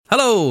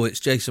Hello, it's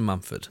Jason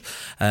Manford.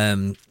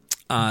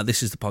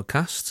 This is the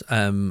podcast.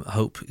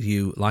 Hope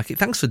you like it.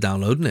 Thanks for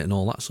downloading it and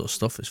all that sort of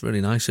stuff. It's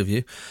really nice of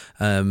you.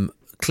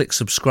 Click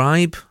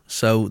subscribe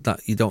so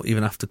that you don't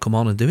even have to come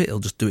on and do it. It'll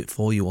just do it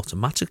for you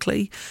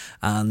automatically.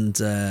 And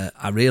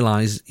I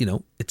realise,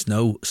 it's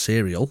no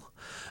serial.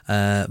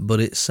 But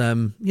it's,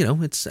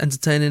 it's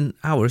entertaining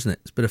hour, isn't it?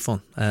 It's a bit of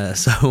fun.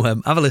 So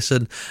have a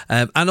listen.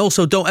 And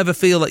also, don't ever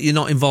feel that you're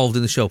not involved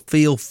in the show.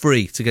 Feel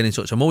free to get in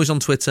touch. I'm always on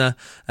Twitter.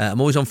 I'm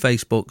always on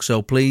Facebook.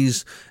 So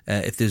please,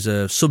 if there's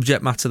a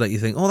subject matter that you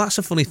think, oh, that's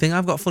a funny thing,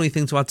 I've got a funny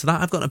thing to add to that,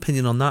 I've got an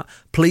opinion on that,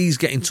 please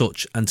get in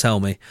touch and tell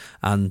me.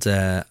 And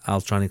I'll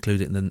try and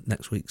include it in the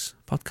next week's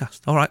podcast.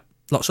 All right.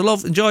 Lots of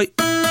love. Enjoy.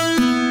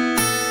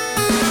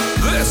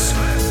 This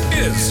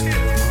is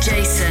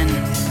Jason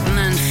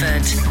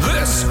Manford.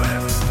 This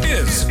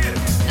is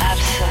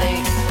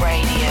Absolute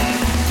Radio.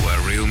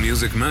 where real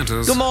music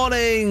matters. Good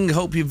morning.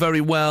 Hope you're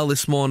very well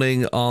this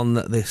morning on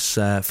this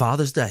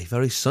Father's Day,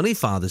 very sunny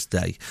Father's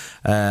Day.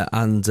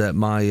 And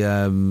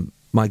my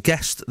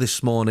guest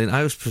this morning,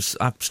 I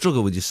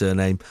struggle with your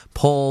surname,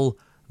 Paul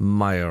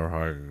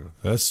Myrehaug.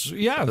 That's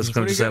That's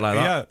going to say it like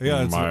that.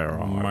 Yeah, it's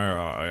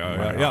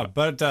Myrehaug. yeah,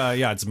 but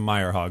it's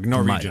Myrehaug,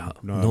 Norwegian.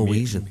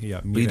 Norwegian.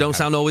 Yeah, But you don't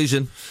sound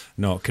Norwegian.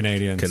 No,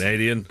 Canadian.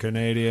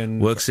 Canadian.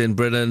 Works in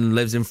Britain,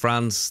 lives in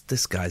France.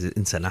 This guy's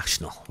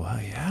international.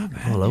 Well, yeah,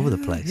 man. All over the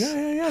place.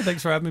 Yeah.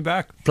 Thanks for having me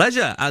back.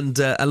 Pleasure. And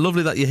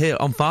lovely that you're here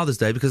on Father's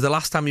Day, because the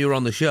last time you were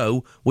on the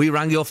show, we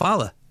rang your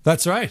father.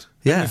 That's right.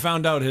 Yeah. And we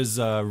found out his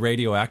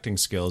radio acting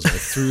skills are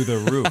through the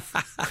roof.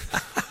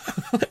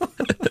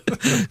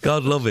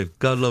 God love him.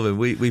 God love him.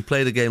 We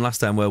played a game last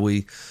time where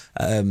we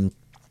it'd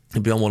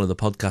be on one of the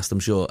podcasts, I'm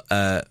sure,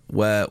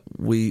 where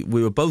we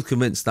were both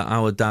convinced that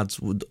our dads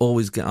would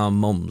always get our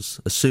mums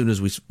as soon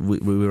as we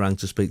rang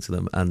to speak to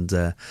them, and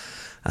I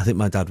think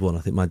my dad won. I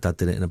think my dad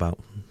did it in about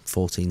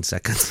 14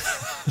 seconds.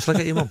 Shall I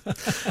get your mum?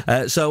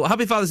 So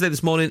happy Father's Day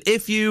this morning.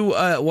 If you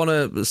want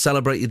to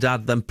celebrate your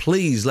dad, then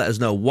please let us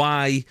know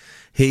why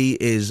he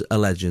is a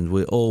legend.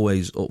 We're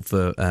always up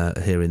for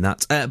hearing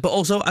that. But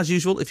also, as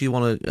usual, if you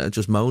want to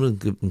just moan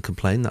and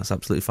complain, that's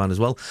absolutely fine as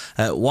well.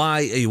 Why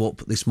are you up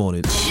this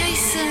morning?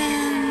 Jason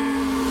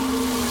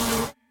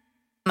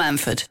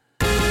Manford.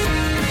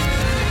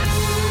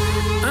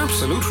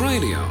 Absolute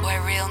Radio.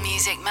 Where real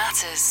music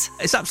matters.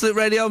 It's Absolute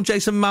Radio. I'm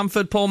Jason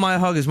Manford. Paul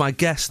Myrehaug is my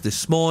guest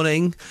this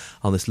morning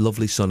on this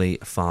lovely sunny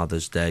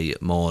Father's Day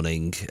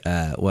morning,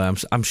 where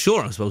I'm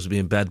sure I'm supposed to be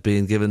in bed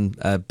being given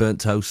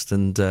burnt toast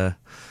and...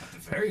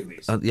 Very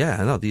least. Yeah,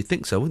 I know. You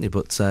think so, wouldn't you?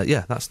 But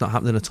that's not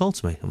happening at all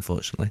to me,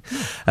 unfortunately.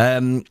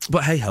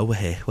 But hey ho, we're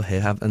here,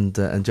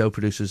 and Joe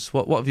produces.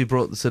 What have you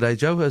brought today,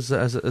 Joe?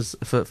 As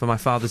for my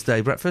Father's Day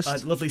breakfast?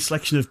 A lovely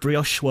selection of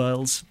brioche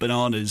swirls,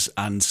 bananas,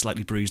 and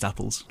slightly bruised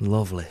apples.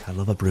 Lovely. I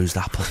love a bruised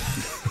apple.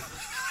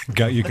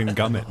 You can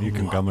gum it. You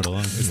can gum it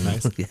along. It's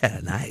nice. Yeah,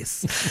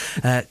 nice.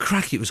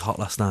 Cracky, it was hot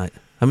last night.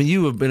 I mean,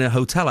 you were in a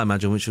hotel, I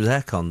imagine, which was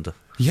air-conned.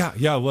 Yeah,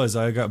 it was.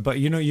 But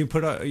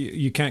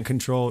you can't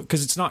control,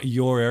 because it's not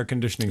your air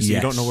conditioning, so Yes.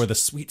 you don't know where the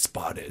sweet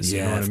spot is. Yeah,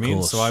 You know what I of mean?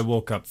 course. So I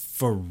woke up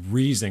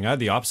freezing. I had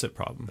the opposite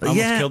problem. I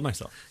almost killed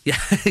myself. Yeah,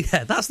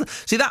 yeah. I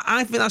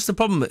think that's the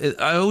problem.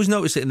 I always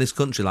notice it in this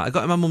country. Like, I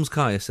got in my mum's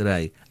car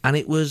yesterday, and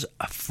it was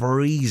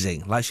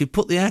freezing. Like, she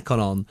put the aircon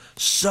on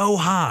so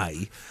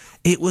high,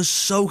 it was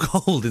so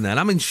cold in there. And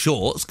I'm in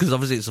shorts because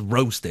obviously it's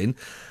roasting,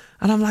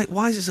 and I'm like,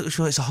 why is it so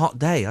short? It's a hot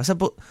day. I said,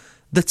 but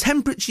the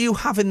temperature you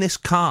have in this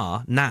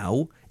car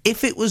now,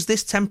 if it was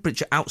this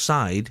temperature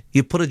outside,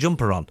 you'd put a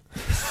jumper on.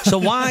 So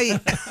why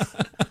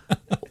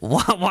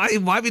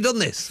have you done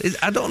this?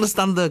 I don't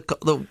understand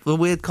the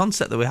weird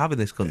concept that we have in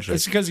this country.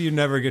 It's because you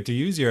never get to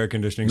use your air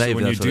conditioning. Maybe so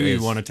when you that's what do, it you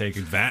is. want to take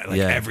advantage. Like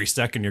Yeah. every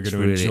second, you're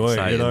going It's to really enjoy.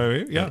 exciting. You know what I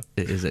mean? Yeah.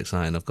 It is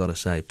exciting, I've got to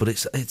say. But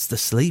it's the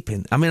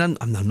sleeping. I mean,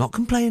 I'm not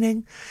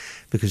complaining,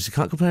 because you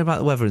can't complain about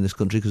the weather in this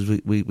country because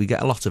we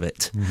get a lot of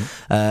it.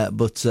 Mm-hmm.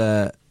 But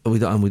we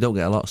don't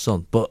get a lot of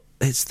sun. But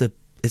it's the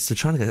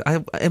trying to get.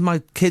 In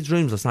my kids'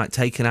 rooms last night,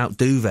 taking out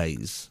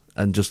duvets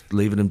and just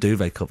leaving them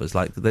duvet covers,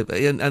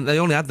 and they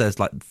only had those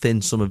like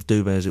thin sum of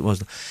duvet as it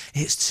was.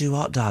 It's too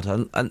hot, Dad,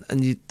 and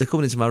they're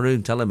coming into my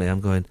room telling me, I'm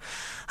going,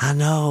 I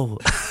know,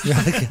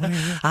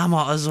 I'm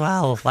hot as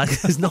well. Like,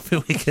 there's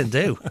nothing we can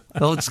do.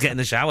 I'll just get in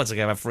the shower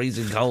together,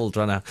 freezing cold,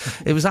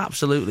 it was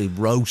absolutely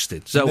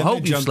roasted. So And I then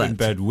hope they you jump slept. in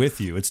bed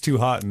with you. It's too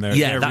hot in there.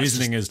 Yeah, Their that's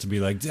reasoning is to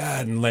be like,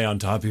 Dad, and lay on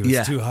top of you. It's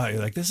Yeah. too hot.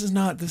 You're like, this is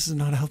not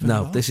helping. No,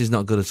 at all. this is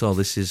not good at all.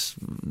 This is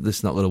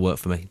not going to work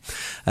for me.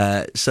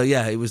 So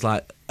yeah, it was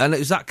like, and it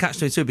was that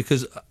catch-22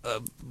 because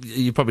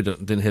you probably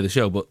didn't hear the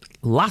show, but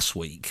last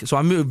week, so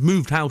I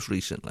moved house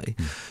recently.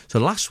 So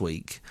last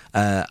week,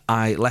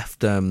 I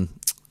left a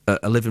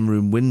living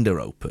room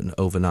window open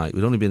overnight.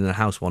 We'd only been in the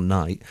house one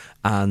night,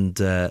 and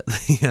halfway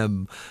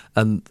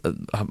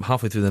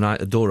through the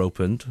night, a door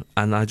opened,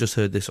 and I just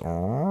heard this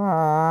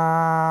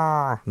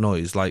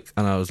noise,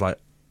 and I was like,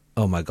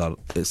 oh my God,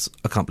 I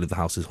can't believe the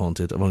house is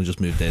haunted. I've only just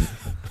moved in.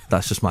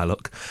 That's just my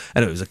luck.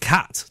 Anyway, it was a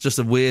cat, just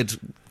a weird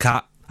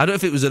cat. I don't know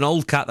if it was an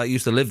old cat that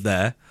used to live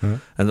there,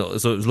 and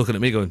so it was looking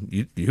at me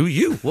going,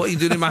 you? What are you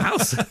doing in my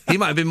house? He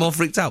might have been more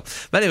freaked out.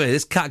 But anyway,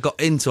 this cat got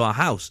into our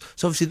house.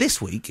 So obviously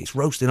this week, it's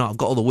roasting out. I've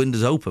got all the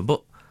windows open,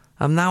 but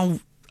I'm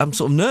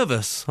sort of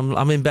nervous.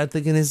 I'm in bed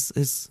thinking, his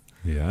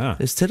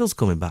Tiddle's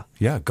coming back.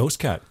 Yeah, ghost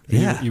cat.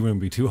 Yeah. You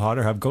wouldn't be too hot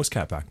or have ghost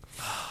cat back.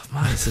 Oh,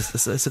 man,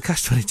 it's a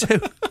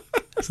catch-22.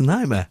 It's a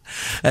nightmare.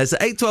 It's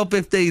 8, 12,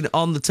 15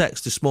 on the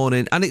text this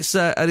morning, and it's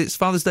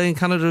Father's Day in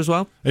Canada as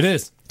well. It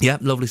is. Yeah,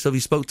 lovely stuff. You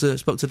spoke to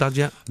Dad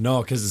yet?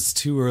 No, because it's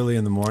too early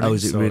in the morning. Oh,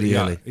 is it really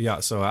early? Yeah.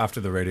 So after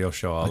the radio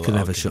show,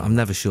 I'm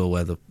never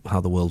sure how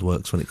the world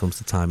works when it comes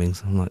to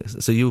timings. I'm like,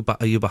 so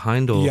are you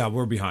behind or? Yeah,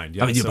 we're behind.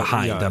 Yeah, I mean, you're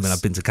behind. Yeah, I mean,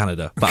 I've been to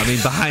Canada, but I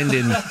mean behind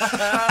in.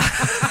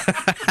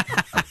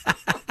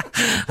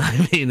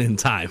 I mean in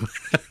time.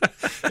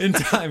 In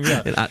time,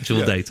 yeah. In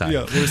actual daytime.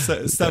 Yeah, we're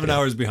 7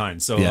 hours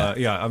behind. So, I'm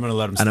going to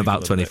let him sleep. And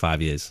about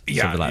 25 years.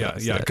 Yeah, like yeah,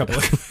 that. yeah, a couple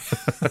of...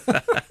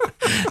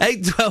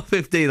 8, 12,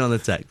 15 on the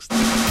text.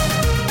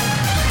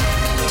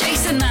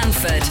 Jason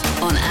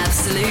Manford on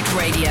Absolute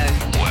Radio.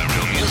 Where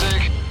real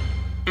music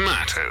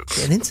matters.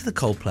 Getting into the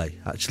Coldplay,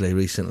 actually,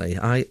 recently.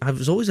 I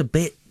was always a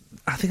bit...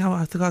 I think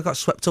I got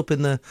swept up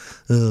in the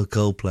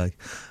Coldplay,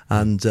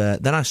 and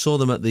then I saw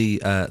them at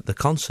the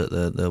concert,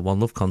 the One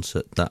Love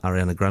concert that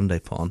Ariana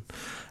Grande put on.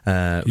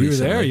 You were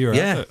there? You were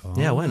yeah, at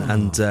yeah, I went,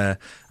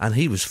 and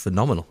he was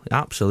phenomenal,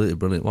 absolutely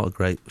brilliant. What a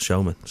great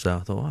showman! So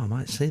I thought, I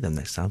might see them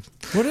next time.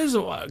 What is?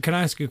 Can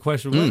I ask you a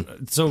question?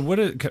 What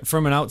is,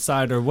 from an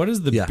outsider? What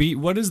is the bee?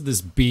 What is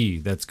this bee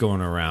that's going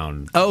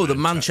around? Oh, the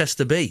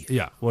Manchester Bee.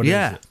 Yeah. What is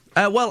it?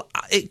 Well,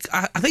 I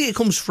think it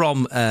comes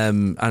from,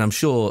 and I'm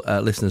sure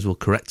listeners will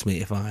correct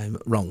me if I'm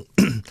wrong,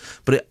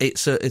 but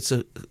it's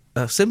a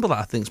symbol that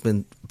I think's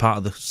been part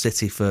of the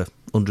city for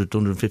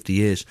 150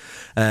 years.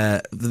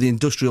 The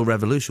Industrial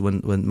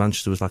Revolution, when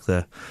Manchester was like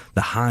the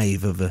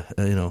hive of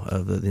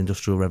the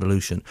Industrial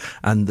Revolution,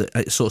 and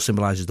it sort of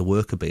symbolises the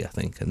worker bee, I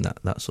think, and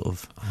that sort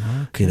of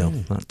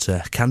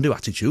that can-do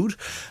attitude.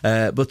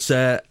 But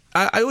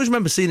I always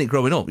remember seeing it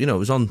growing up. It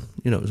was on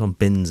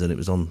bins, and it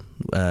was on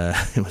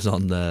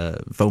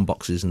phone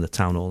boxes in the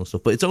town hall and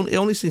stuff. But it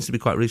only seems to be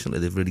quite recently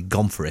they've really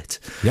gone for it.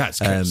 Yeah,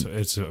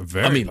 it's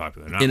very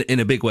popular now. In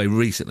a big way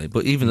recently,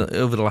 but even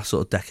over the last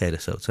sort of decade or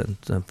so, 10,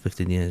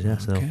 15 years, yeah.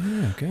 So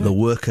the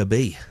worker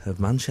bee of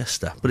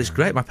Manchester. But it's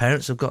great. My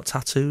parents have got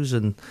tattoos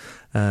and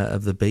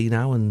of the bee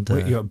now, and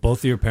both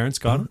of your parents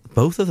got them?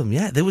 Both of them,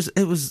 yeah.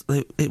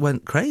 It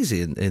went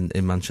crazy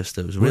in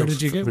Manchester. It was Where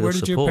did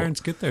your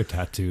parents get their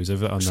tattoos?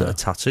 A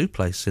tattoo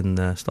place in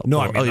Stockport. No,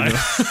 I mean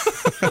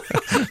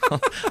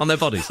on their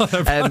bodies. On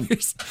their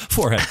bodies.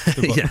 Forehead.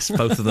 Yes,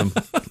 both of them.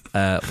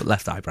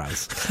 Left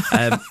eyebrows.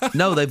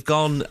 No, they've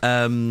gone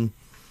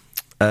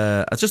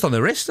just on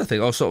their wrist, I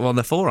think, or sort of on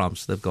their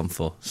forearms. They've gone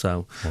for.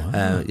 So,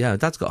 wow.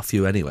 Dad's got a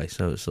few anyway,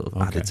 so it's sort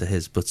of added to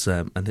his. But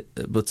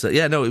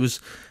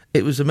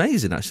it was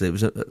amazing. Actually, it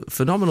was a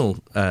phenomenal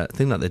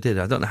thing that they did.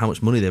 I don't know how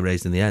much money they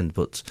raised in the end,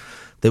 but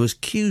there was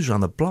queues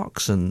around the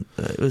blocks, and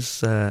it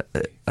was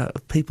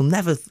people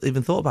never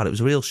even thought about it. It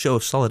was a real show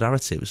of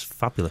solidarity. It was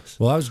fabulous.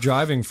 Well, I was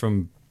driving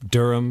from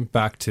Durham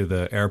back to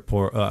the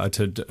airport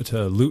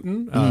to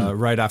Luton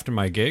right after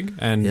my gig,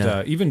 and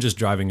even just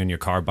driving in your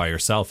car by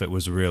yourself, it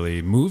was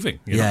really moving.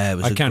 It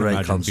was I a can't great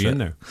imagine concert. being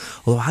there.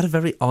 Although I had a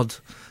very odd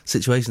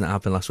situation that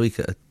happened last week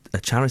at a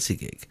charity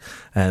gig.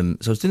 So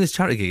I was doing this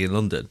charity gig in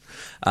London,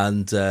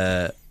 and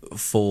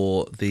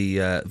for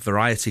the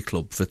Variety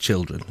Club for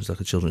Children. It was like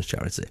a children's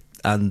charity,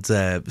 and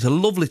it's a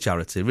lovely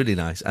charity, really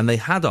nice. And they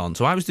had on,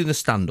 so I was doing a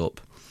stand-up.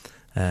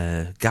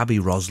 Gabby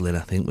Roslin,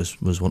 I think, was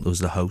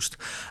the host,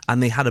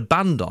 and they had a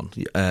band on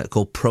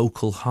called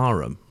Procol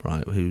Harum,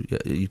 right? Who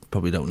you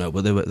probably don't know,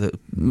 but they were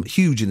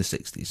huge in the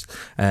 60s.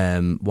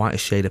 White a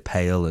Shade of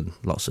Pale and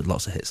lots of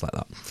hits like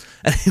that.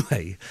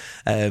 Anyway,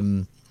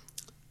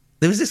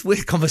 there was this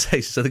weird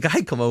conversation. So the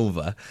guy come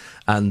over,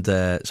 and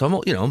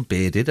so I'm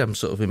bearded, I'm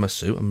sort of in my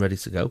suit, I'm ready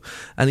to go,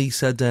 and he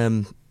said,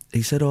 oh,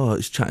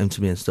 he's chatting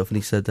to me and stuff, and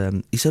he said,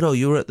 oh,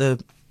 you were at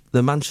the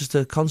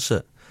Manchester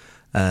concert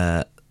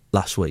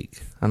last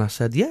week, and I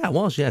said, yeah, I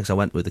was, because I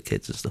went with the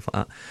kids and stuff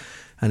like that.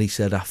 And he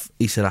said, I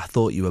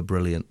thought you were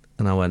brilliant.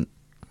 And I went,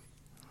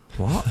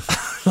 what?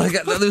 Like,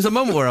 there was a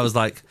moment where I was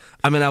like,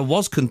 I mean, I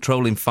was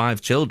controlling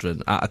 5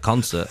 children at a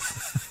concert.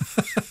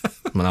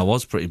 I mean, I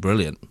was pretty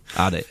brilliant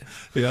at it.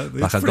 Yeah,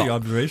 it's pretty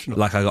observational.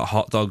 Like, I got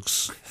hot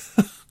dogs,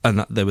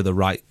 and they were the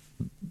right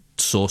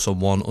sauce on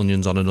one,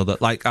 onions on another.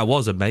 Like, I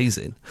was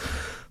amazing.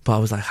 But I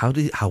was like,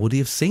 how would he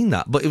have seen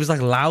that? But it was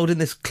like loud in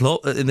this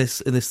club, in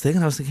this thing,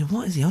 and I was thinking,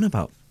 what is he on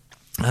about?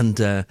 And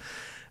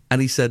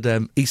he said,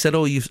 oh,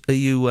 are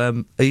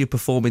you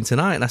performing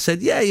tonight? And I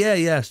said, yeah,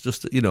 it's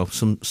just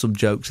some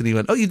jokes. And he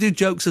went, oh, you do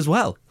jokes as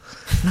well?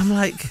 And I'm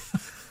like,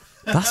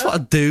 that's what I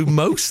do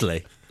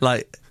mostly.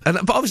 Like,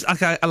 but obviously,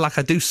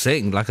 I do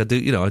sing, like I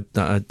do,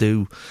 I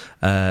do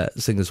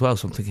sing as well.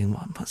 So I'm thinking,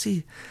 what's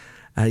he?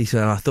 He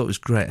said, I thought it was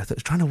great. I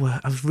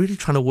was really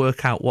trying to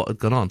work out what had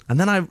gone on. And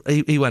then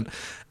he went,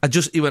 I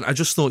just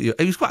thought you,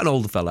 he was quite an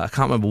older fella. I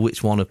can't remember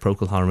which one of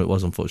Procol Harum it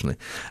was, unfortunately.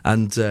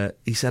 And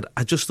he said,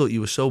 I just thought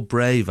you were so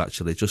brave,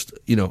 actually, just,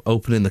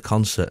 opening the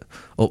concert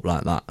up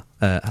like that.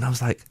 And I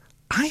was like,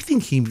 I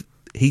think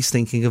he's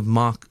thinking of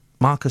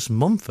Marcus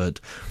Mumford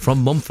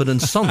from Mumford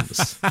and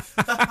Sons.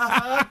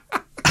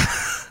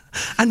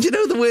 And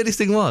the weirdest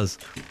thing was,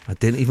 I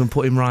didn't even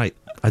put him right.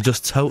 I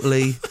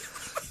totally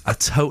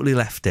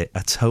left it.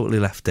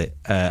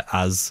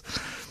 As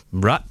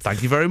right.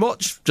 Thank you very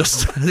much.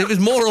 Just it was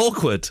more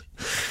awkward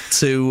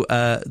to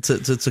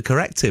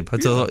correct him. I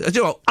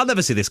thought, I'll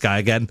never see this guy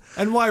again.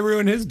 And why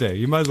ruin his day?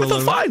 You might as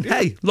well. Fine.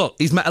 Hey, look,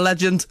 he's met a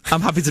legend.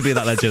 I'm happy to be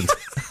that legend.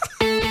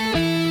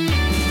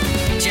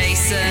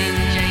 Jason.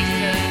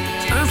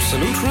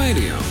 Absolute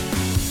Radio,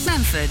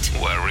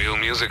 Manford. where real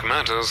music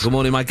matters. Good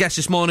morning. My guest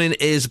this morning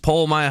is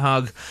Paul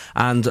Myrehaug,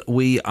 and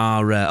we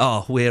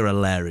are we're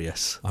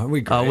hilarious. Aren't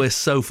we great? Oh, we're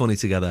so funny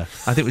together.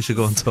 I think we should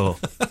go on tour.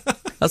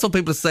 That's what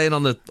people are saying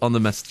on the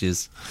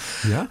messages.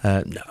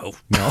 Yeah. No,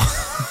 No.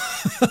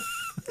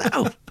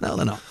 no,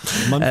 they're not.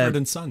 Manford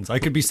and Sons. I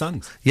could be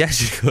Sons.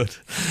 Yes, you could.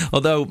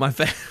 Although my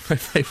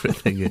favourite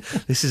thing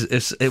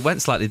is it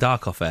went slightly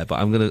dark off air, but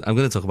I'm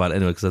gonna talk about it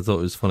anyway because I thought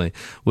it was funny.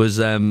 Was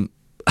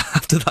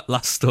after that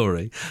last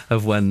story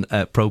of when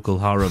Procol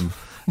Harum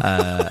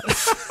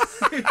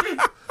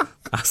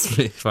asked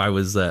me if I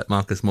was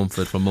Marcus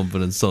Mumford from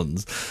Mumford and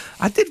Sons,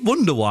 I did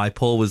wonder why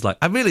Paul was like.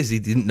 I realised he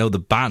didn't know the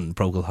band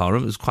Procol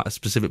Harum. It was quite a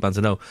specific band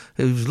to know.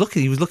 He was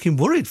looking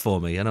worried for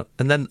me, and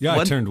then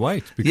I turned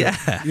white. Because,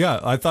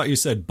 I thought you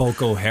said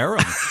Boko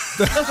Haram.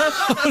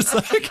 I was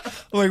like,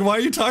 why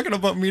are you talking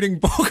about meeting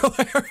Boko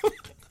Haram?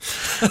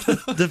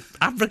 The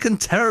African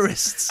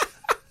terrorists.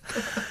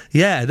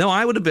 Yeah, no,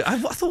 I would have been. I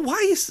thought, why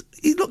is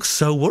he looks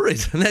so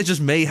worried? And they're just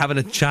me having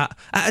a chat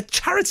at a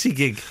charity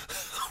gig.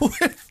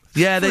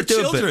 Yeah, they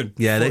do children. a bit.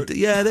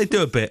 Yeah, they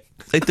do a bit.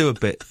 They do a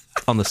bit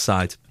on the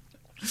side.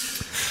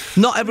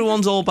 Not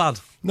everyone's all bad.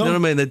 No. You know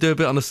what I mean? They do a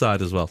bit on the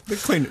side as well. They're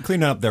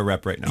cleaning up their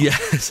rep right now.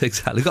 Yes,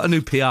 exactly. Got a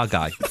new PR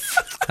guy,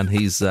 and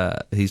he's trying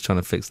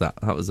to fix that.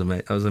 That was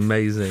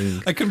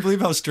amazing. I couldn't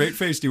believe how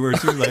straight-faced you were,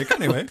 too. Like,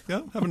 anyway,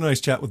 having a nice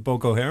chat with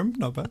Boko Haram.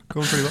 Not bad.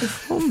 Going pretty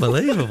well.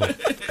 Unbelievable.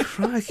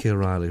 Crikey,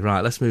 O'Reilly.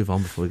 Right, let's move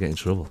on before we get in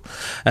trouble.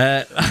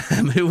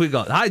 Who we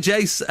got? Hi,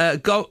 Jace.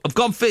 I've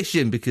gone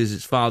fishing because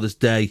it's Father's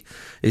Day.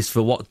 It's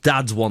for what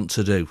dads want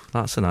to do.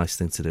 That's a nice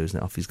thing to do, isn't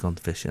it? Off he's gone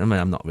fishing. I mean,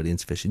 I'm not really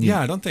into fishing.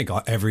 Yeah, I don't think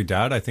every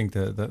dad. I think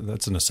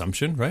that's an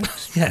assumption, right?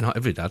 Yeah, not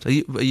every dad. Are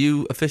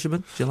you a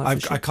fisherman? Do you like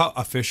fishing? I caught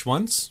a fish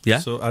once. Yeah.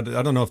 So I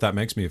don't know if that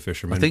makes me a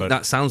fisherman. I think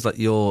that sounds like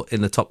you're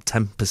in the top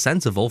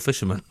 10% of all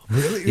fishermen.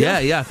 Really?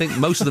 Yeah. I think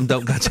most of them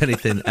don't catch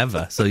anything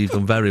ever. So you've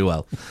done very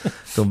well.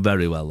 Done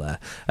very well there.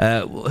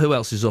 Who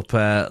else is up?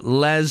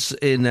 Les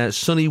in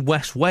sunny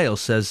West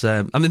Wales says,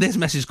 this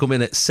message come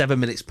in at 7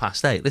 minutes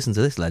past 8. Listen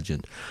to this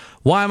legend.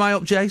 Why am I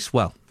up, Jace?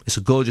 Well, it's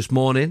a gorgeous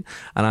morning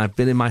and I've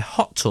been in my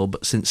hot tub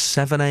since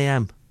 7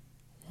 a.m.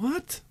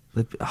 What?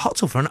 A hot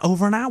tub for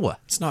over an hour.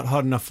 It's not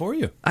hot enough for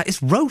you.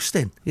 It's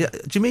roasting. Yeah. Do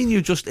you mean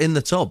you're just in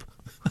the tub?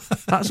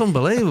 That's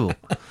unbelievable.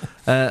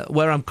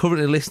 Where I'm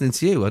currently listening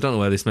to you. I don't know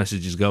where this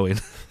message is going.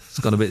 It's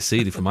gone a bit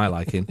seedy for my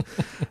liking.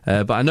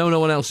 But I know no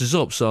one else is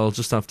up, so I'll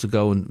just have to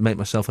go and make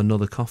myself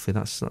another coffee.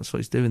 That's what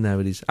he's doing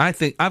there.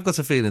 I've got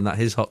a feeling that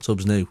his hot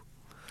tub's new.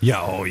 Yeah,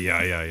 oh,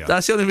 yeah.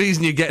 That's the only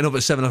reason you're getting up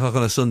at 7 o'clock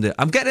on a Sunday.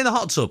 I'm getting in the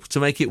hot tub to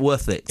make it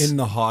worth it. In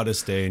the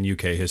hottest day in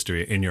UK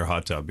history, in your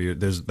hot tub.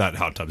 That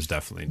hot tub's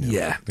definitely new.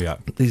 Yeah.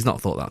 He's not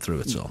thought that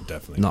through at all.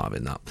 Definitely. Not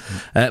having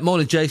that.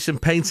 Morning, Jason.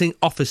 Painting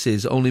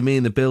offices. Only me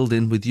in the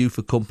building with you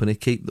for company.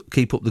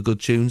 Keep up the good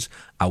tunes.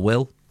 I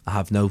will. I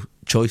have no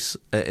choice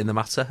in the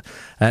matter.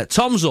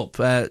 Tom's up,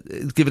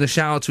 giving a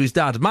shout out to his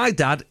dad. My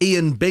dad,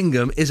 Ian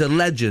Bingham, is a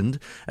legend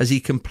as he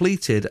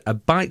completed a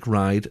bike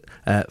ride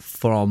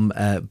from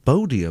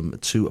Bodiam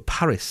to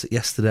Paris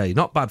yesterday.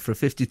 Not bad for a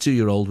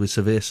 52-year-old with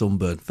severe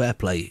sunburn. Fair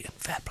play, Ian.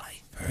 Fair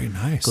play. Very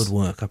nice. Good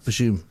work. I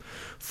presume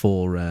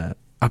for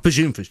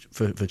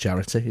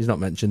charity. He's not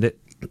mentioned it.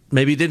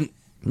 Maybe he didn't.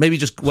 Maybe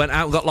he just went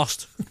out and got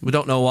lost. We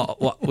don't know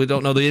what we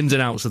don't know the ins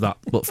and outs of that.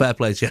 But fair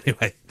play to you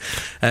anyway.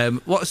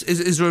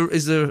 Is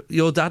there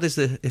your dad?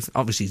 If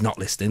obviously he's not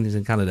listening, he's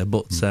in Canada.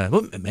 But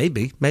well,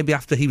 maybe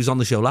after he was on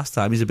the show last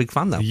time, he's a big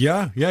fan now.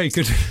 Yeah, he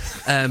could.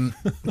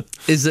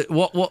 Is it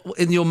what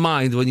in your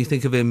mind when you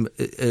think of him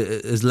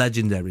as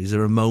legendary? Is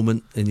there a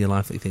moment in your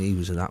life that you think he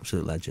was an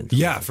absolute legend?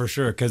 Yeah, for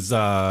sure. Because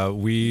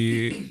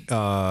we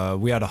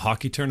had a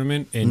hockey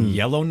tournament in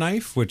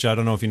Yellowknife, which I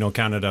don't know if you know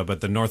Canada,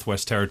 but the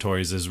Northwest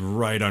Territories is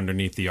right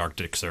underneath the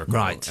Arctic Circle.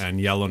 Right.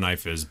 And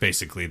Yellowknife is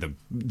basically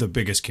the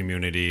biggest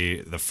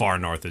community, the far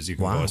north as you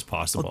can go as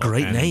possible. What a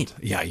great name.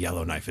 Yeah,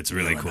 Yellowknife. It's a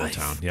really cool Yellowknife.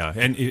 town. Yeah.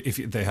 And if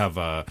they have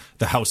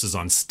the house is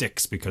on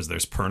sticks because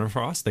there's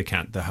permafrost. The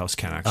house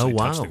can't actually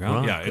touch the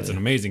ground. Right. Yeah, it's an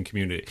amazing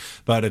community.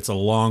 But it's a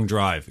long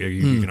drive.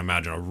 You can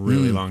imagine a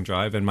really long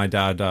drive. And my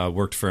dad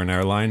worked for an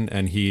airline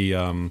and he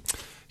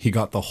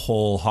got the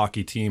whole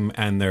hockey team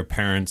and their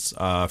parents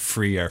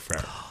free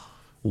airfare.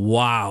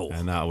 Wow.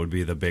 And that would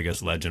be the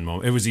biggest legend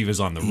moment. He was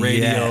on the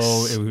radio.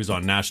 Yes. He was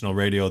on national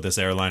radio. This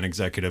airline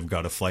executive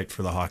got a flight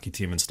for the hockey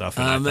team and stuff.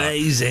 And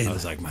Amazing. I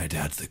was like, my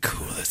dad's the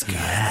coolest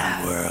guy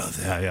in the world.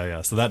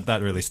 Yeah. So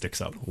that really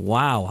sticks out.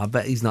 Wow. I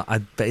bet he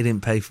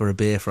didn't pay for a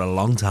beer for a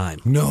long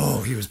time.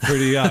 No, he was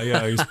pretty,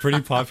 he was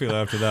pretty popular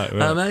after that.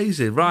 Yeah.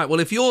 Amazing. Right,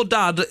 well, if your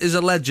dad is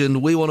a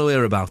legend, we want to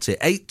hear about it.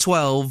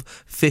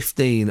 812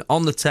 15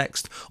 on the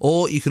text,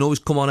 or you can always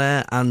come on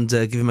air and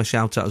give him a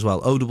shout out as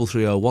well.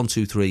 0330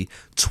 123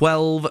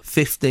 12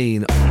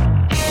 15.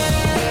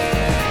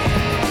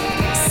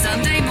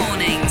 Sunday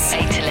mornings,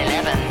 8 till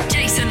 11.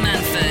 Jason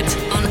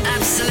Manford on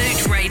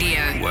Absolute Radio.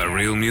 Where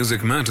real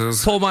music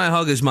matters. Paul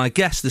Myrehaug is my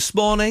guest this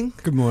morning.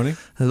 Good morning.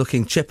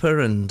 Looking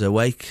chipper and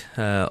awake,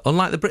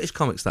 unlike the British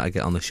comics that I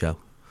get on the show.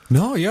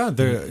 No,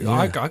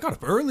 I got up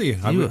early.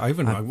 I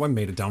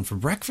made it down for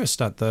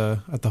breakfast at the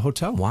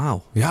hotel.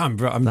 Wow. Yeah,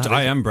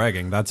 I am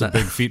bragging. That's a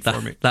big feat for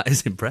me. That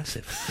is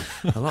impressive.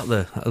 a lot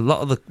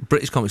of the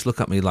British comics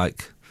look at me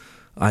like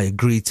I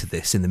agreed to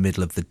this in the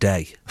middle of the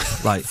day,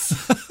 like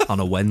on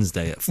a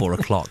Wednesday at 4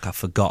 o'clock. I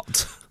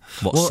forgot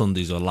what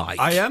Sundays are like.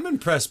 I am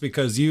impressed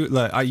because you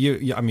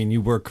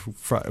work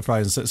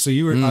Fridays, so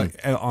you were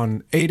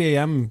on 8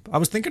 a.m. I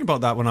was thinking about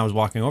that when I was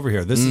walking over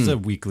here. This is a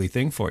weekly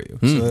thing for you.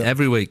 So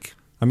every week.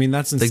 I mean,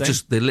 that's insane.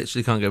 They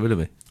literally can't get rid of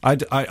me.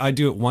 I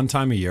do it one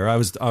time a year. I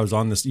was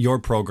on your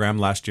program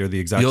last year, the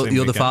exact same You're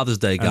weekend, the Father's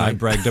Day guy. and I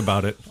bragged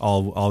about it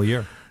all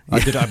year.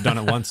 I've done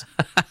it once.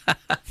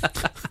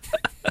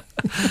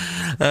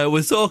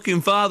 We're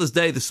talking Father's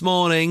Day this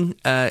morning.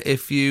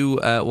 If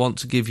you want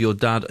to give your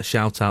dad a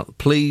shout out,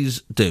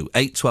 please do.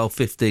 812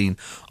 15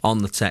 on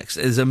the text.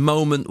 There's a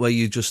moment where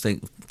you just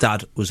think,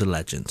 Dad was a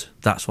legend.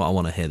 That's what I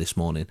want to hear this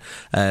morning.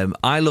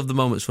 I love the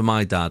moments for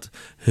my dad,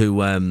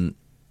 who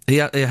he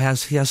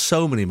has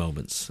so many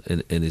moments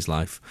in his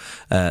life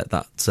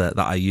that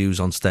I use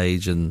on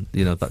stage, and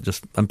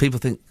and people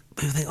think,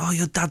 oh,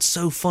 your dad's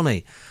so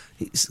funny.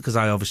 Because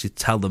I obviously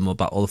tell them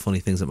about all the funny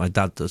things that my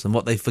dad does, and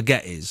what they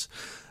forget is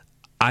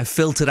I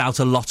filtered out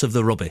a lot of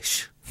the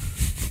rubbish.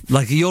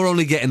 Like, you're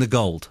only getting the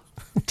gold.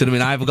 Do you know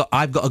what I mean?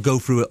 I've got to go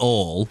through it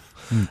all,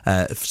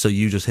 so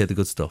you just hear the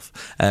good stuff.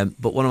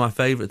 But one of my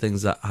favourite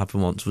things that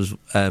happened once was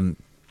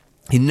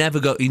he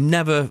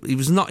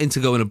was not into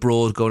going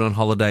abroad, going on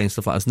holiday and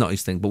stuff like that. It's not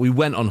his thing. But we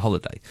went on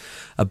holiday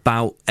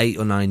about 8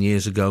 or 9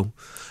 years ago,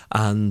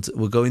 and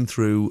we're going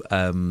through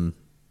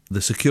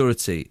the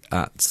security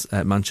at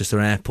Manchester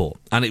Airport,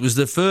 and it was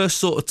the first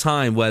sort of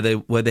time where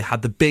they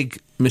had the big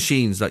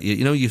machines that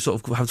you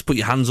sort of have to put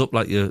your hands up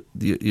like you're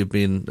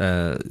being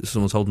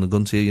someone's holding a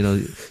gun to you.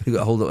 You got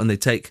to hold up, and they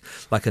take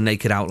like a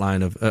naked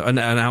outline of an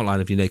outline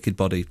of your naked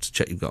body to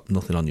check you've got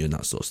nothing on you and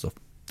that sort of stuff.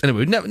 Anyway,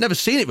 we'd never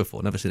seen it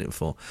before,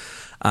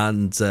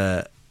 and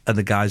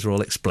the guys were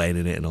all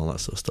explaining it and all that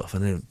sort of stuff.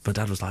 And then my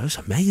dad was like, "It was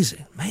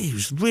amazing, mate." He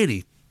was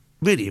really,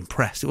 really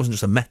impressed. It wasn't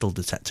just a metal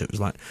detector. It was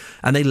like,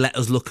 and they let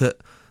us look at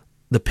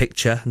the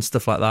picture and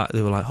stuff like that.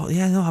 They were like, "Oh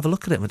yeah, no, have a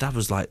look at it." My dad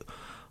was like,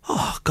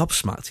 "Oh,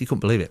 gobsmacked." He couldn't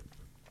believe it.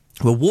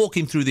 We're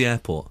walking through the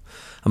airport,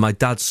 and my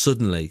dad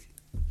suddenly,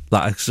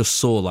 like, I just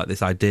saw like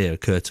this idea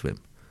occur to him.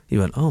 He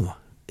went, "Oh,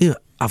 yeah,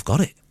 I've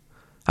got it.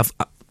 I've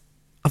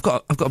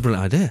got a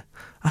brilliant idea."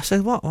 I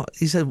said, "What?"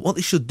 He said, "What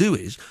they should do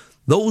is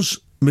those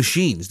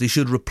machines, they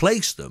should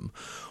replace them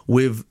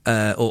with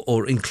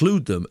or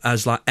include them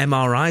as like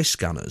MRI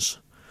scanners."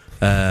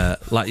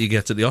 Like you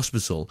get at the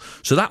hospital.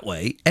 So that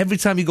way, every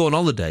time you go on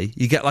holiday,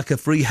 you get like a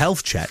free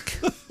health check,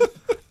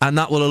 and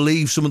that will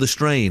alleviate some of the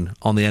strain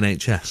on the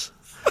NHS.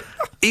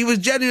 He was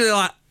genuinely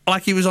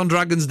like he was on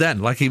Dragon's Den,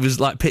 like he was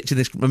like pitching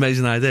this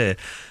amazing idea.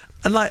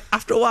 And like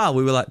after a while,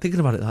 we were like thinking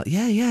about it, like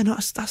no,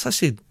 that's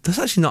actually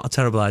not a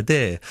terrible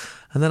idea.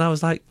 And then I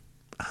was like,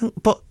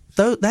 but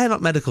they're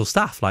not medical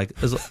staff. Like,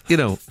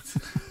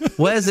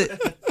 where's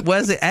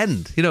it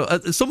end?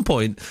 At some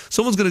point,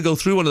 someone's going to go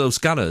through one of those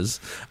scanners,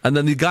 and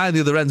then the guy on the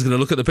other end's going to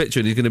look at the picture,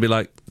 and he's going to be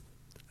like,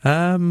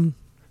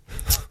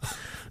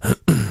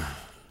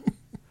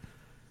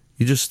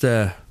 you just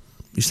have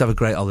a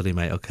great holiday,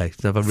 mate. Okay,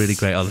 just have a really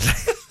great holiday.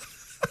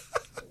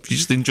 You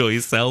just enjoy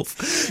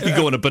yourself. You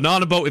go on a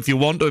banana boat if you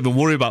want. Don't even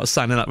worry about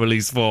signing that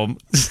release form.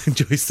 Just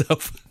enjoy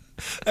yourself.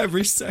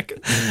 Every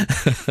second.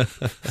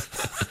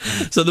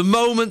 So the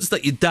moments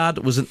that your dad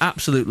was an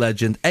absolute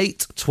legend,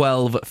 8,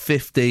 12,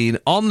 15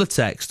 on the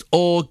text,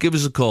 or give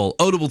us a call,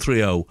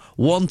 0330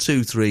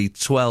 123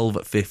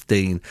 12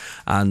 15,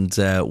 and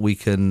we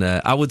can,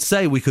 I would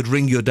say we could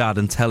ring your dad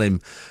and tell him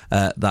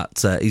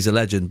that he's a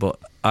legend, but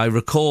I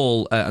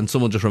recall, and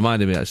someone just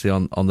reminded me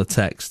actually on the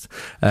text,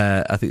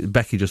 I think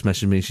Becky just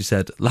messaged me, she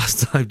said,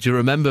 last time, do you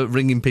remember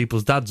ringing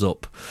people's dads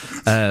up?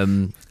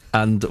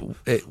 And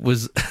it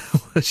was,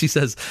 she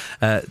says,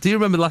 do you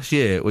remember last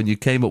year when you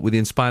came up with the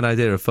inspired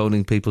idea of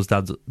phoning people's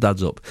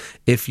dads up?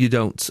 If you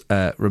don't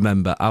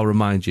remember, I'll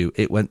remind you,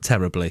 it went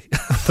terribly,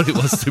 but it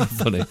was super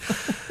funny.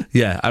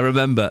 Yeah, I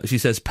remember, she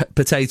says,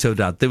 potato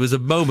dad. There was a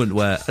moment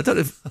where, I don't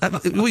know if,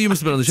 well, you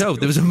must have been on the show,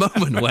 there was a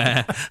moment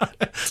where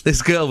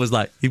this girl was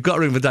like, you've got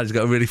to ring my dad, he's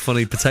got a really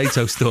funny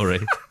potato story.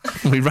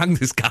 We rang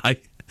this guy.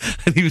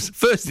 And he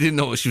didn't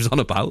know what she was on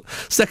about.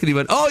 Second, he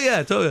went, "Oh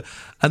yeah, told you,"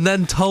 and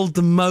then told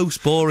the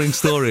most boring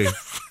story.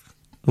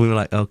 We were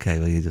like, "Okay,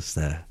 well, you just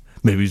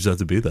maybe you just have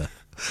to be there,"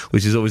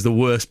 which is always the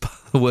worst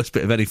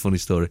bit of any funny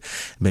story.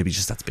 Maybe you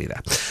just have to be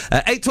there.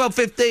 8, 12,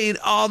 15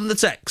 on the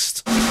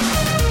text.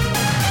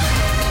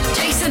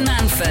 Jason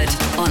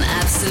Manford on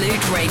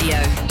Absolute Radio.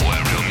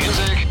 Where real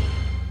music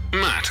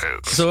matters.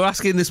 So we're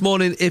asking this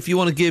morning if you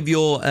want to give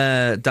your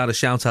dad a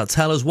shout out.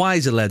 Tell us why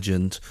he's a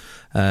legend.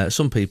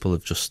 Some people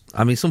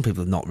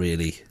have not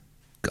really.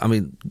 I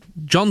mean,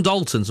 John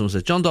Dalton, someone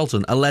says, John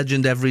Dalton, a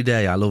legend every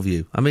day. I love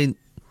you. I mean,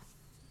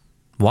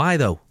 why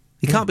though?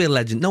 You can't be a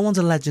legend. No one's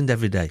a legend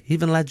every day.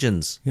 Even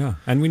legends. Yeah,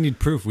 and we need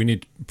proof. We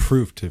need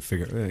proof to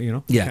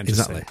figure. Yeah,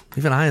 exactly.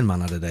 Even Iron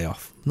Man had a day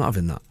off. Not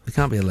having that. We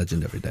can't be a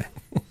legend every day.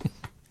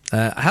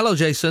 Hello,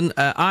 Jason.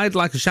 I'd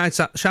like a shout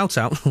out.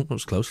 That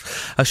was close.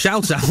 A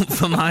shout out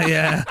for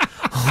my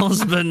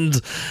husband,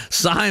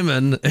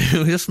 Simon,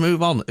 just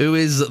move on, who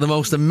is the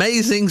most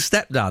amazing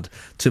stepdad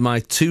to my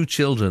 2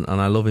 children, and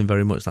I love him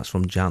very much. That's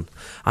from Jan.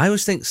 I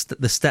always think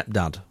the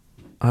stepdad,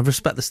 I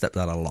respect the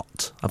stepdad a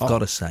lot, I've got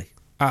to say.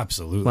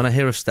 Absolutely. When I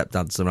hear of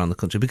stepdads around the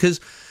country,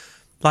 because,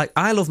 like,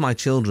 I love my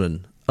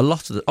children a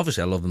lot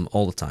obviously I love them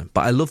all the time,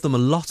 but I love them a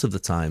lot of the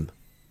time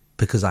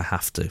because I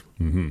have to.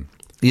 Mm-hmm.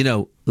 You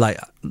know, like,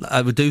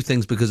 I would do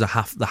things because I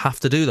have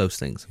to do those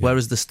things. Yeah.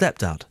 Whereas the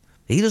stepdad,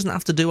 he doesn't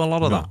have to do a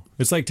lot of that.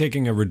 It's like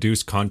taking a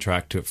reduced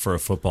contract for a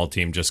football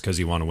team just because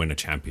you want to win a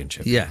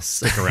championship. Yes.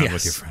 Stick around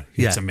with your friend.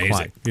 It's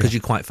amazing. Because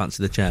you quite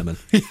fancy the chairman.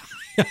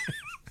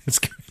 It's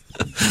good.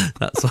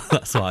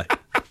 That's why.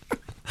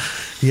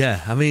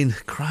 Yeah, I mean,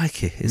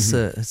 crikey, it's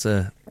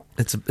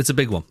a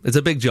big one. It's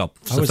a big job.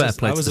 It's a fair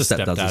play to the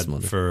stepdads this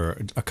morning.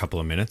 For a couple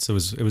of minutes. It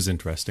was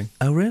interesting.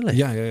 Oh, really?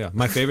 Yeah.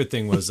 My favorite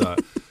thing was I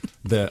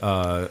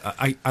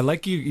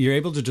like you're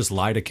able to just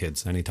lie to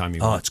kids anytime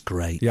you want. Oh, it's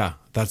great. Yeah,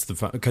 that's the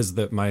fun, because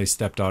my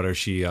stepdaughter,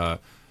 she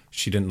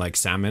didn't like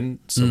salmon,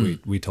 so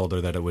we told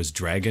her that it was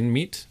dragon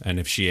meat, and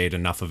if she ate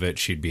enough of it,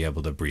 she'd be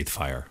able to breathe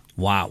fire.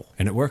 Wow.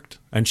 And it worked.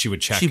 And she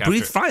would check. She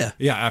breathed fire?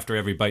 Yeah, after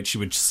every bite, she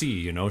would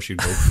see, she'd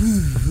go.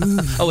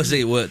 Oh, I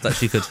see, it worked, that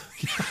she could.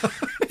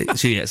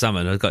 She ate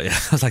salmon, I got you.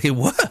 I was like, it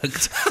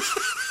worked.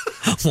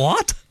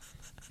 What?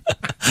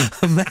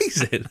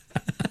 Amazing.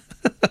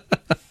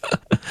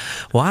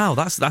 Wow,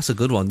 that's a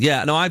good one.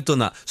 Yeah, no, I've done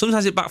that.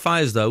 Sometimes it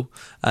backfires, though.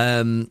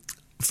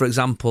 For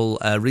example,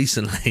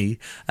 recently,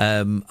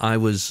 I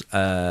was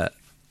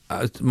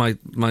my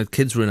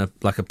kids were in a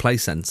play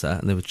centre,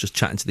 and they were just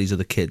chatting to these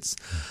other kids,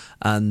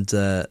 and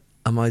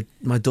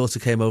my daughter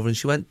came over and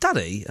she went,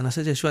 "Daddy," and I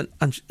said, "Yeah." She went,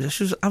 and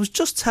I was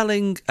just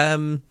telling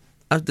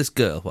this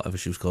girl, whatever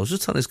she was called, I was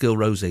just telling this girl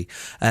Rosie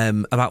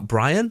about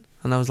Brian,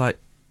 and I was like,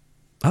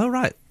 "Oh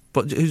right,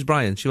 but who's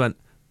Brian?" She went,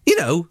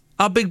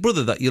 "Our big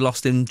brother that you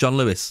lost in John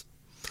Lewis."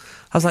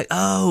 I was like,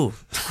 oh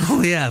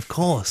yeah, of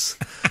course.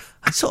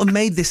 I sort of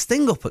made this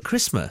thing up at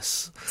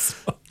Christmas.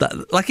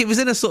 That, like, it was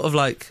in a sort of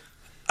like,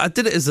 I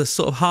did it as a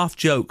sort of half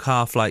joke,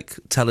 half like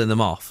telling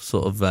them off,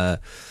 sort of,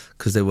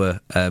 because they were.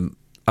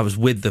 I was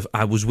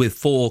with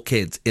 4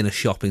 kids in a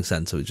shopping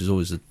centre, which is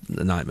always a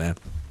nightmare,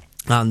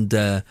 and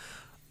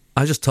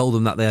I just told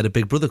them that they had a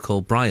big brother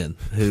called Brian,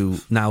 who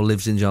now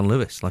lives in John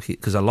Lewis, like,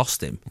 because I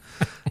lost him,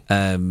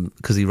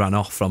 because he ran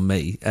off from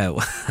me,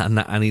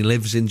 and he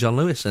lives in John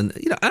Lewis, and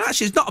and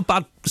actually it's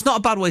not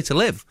a bad way to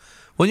live.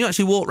 When you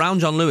actually walk around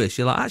John Lewis,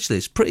 you're like, actually,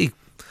 it's pretty.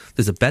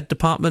 There's a bed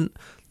department.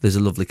 There's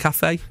a lovely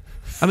cafe.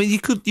 I mean, you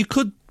could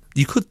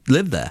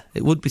live there.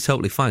 It would be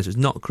totally fine. So it's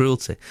not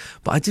cruelty.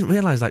 But I didn't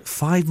realise, like,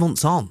 5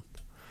 months on,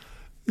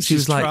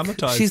 she's like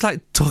traumatized. She's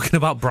like talking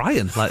about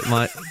Brian, like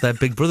their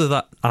big brother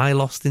that I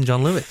lost in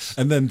John Lewis.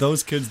 And then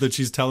those kids that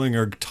she's telling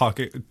are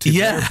talking to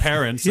their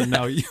parents, and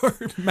now your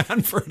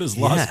Manford has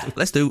lost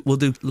it. We'll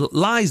do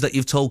lies that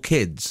you've told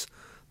kids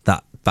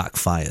that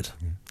backfired.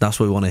 That's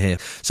what we want to hear.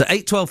 So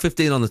 8, 12,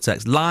 15 on the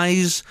text.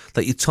 Lies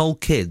that you told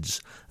kids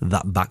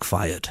that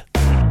backfired.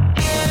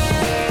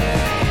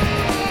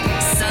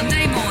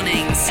 Sunday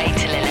mornings, 8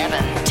 till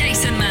 11.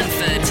 Jason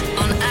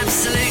Manford on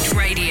Absolute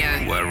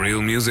Radio. Where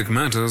real music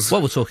matters.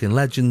 Well, we're talking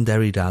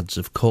legendary dads,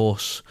 of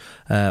course.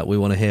 We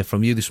want to hear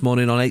from you this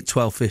morning on 8,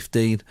 12,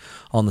 15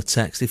 on the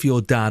text. If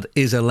your dad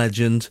is a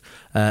legend,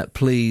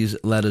 please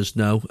let us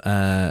know.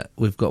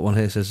 We've got one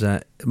here that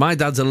says, my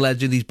dad's a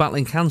legend. He's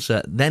battling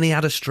cancer. Then he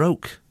had a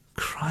stroke.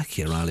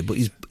 Crikey, Riley, but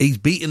he's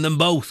beaten them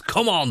both.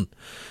 Come on.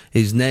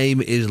 His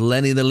name is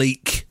Lenny the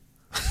Leak.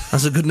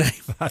 That's a good name.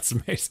 That's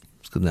amazing.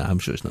 It's a good name. I'm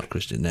sure it's not a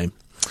Christian name.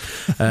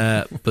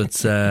 But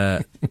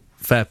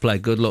fair play.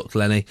 Good luck,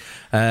 Lenny.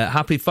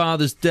 Happy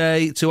Father's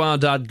Day to our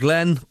dad,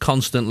 Glenn,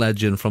 constant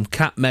legend, from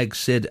Cat, Meg,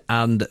 Sid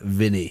and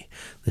Vinny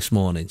this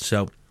morning.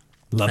 So,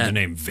 love the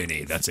name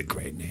Vinny. That's a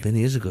great name.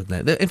 Vinny is a good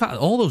name. In fact,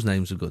 all those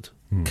names are good.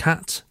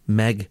 Cat,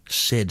 Meg,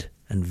 Sid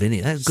and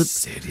Vinny. They're good.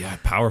 Sid, yeah,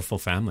 powerful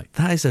family.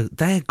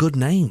 They're good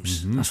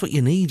names. That's what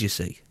you need, you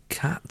see.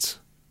 Cat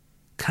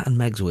and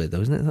Meg's weird,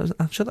 though, isn't it?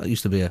 I'm sure that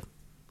used to be a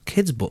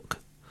kid's book.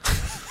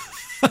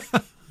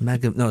 It's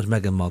Meg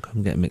and Mog.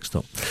 I'm getting mixed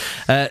up.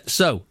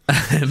 So,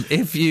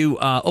 if you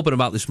are up and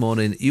about this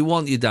morning, you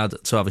want your dad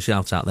to have a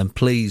shout out, then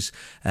please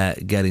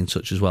get in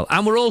touch as well.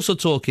 And we're also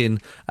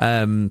talking.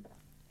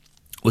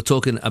 We're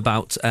talking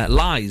about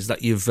lies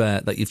that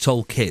you've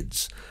told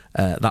kids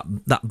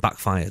that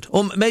backfired,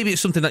 or maybe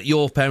it's something that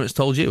your parents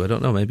told you. I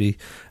don't know, maybe,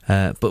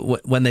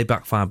 but when they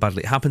backfire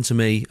badly, it happened to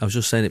me. I was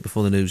just saying it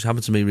before the news. It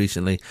happened to me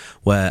recently,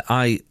 where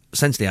I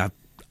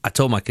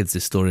told my kids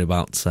this story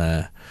about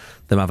them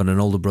having an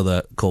older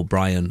brother called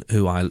Brian,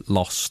 who I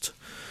lost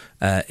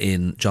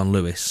in John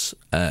Lewis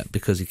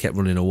because he kept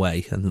running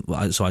away, and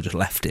so I just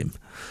left him,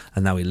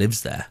 and now he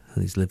lives there,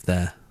 and he's lived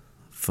there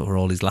for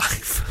all his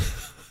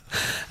life.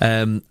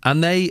 And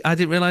I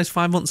didn't realise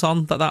 5 months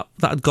on that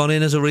had gone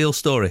in as a real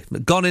story,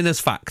 gone in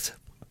as fact,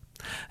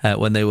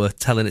 when they were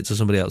telling it to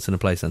somebody else in a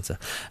play centre.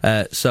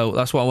 So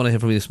that's what I want to hear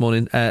from you this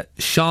morning.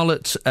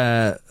 Charlotte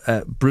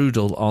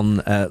Brudel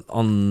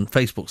on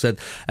Facebook said,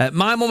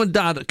 my mum and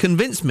dad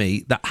convinced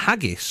me that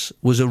haggis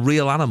was a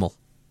real animal,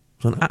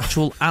 an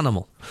actual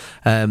animal.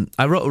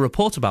 I wrote a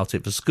report about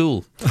it for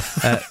school.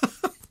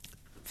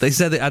 They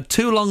said it had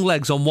 2 long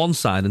legs on one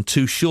side and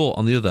 2 short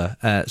on the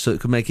other, so it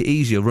could make it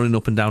easier running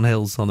up and down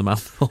hills on the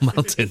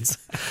mountains.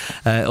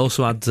 It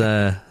also had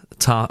a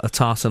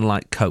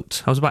tartan-like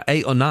coat. I was about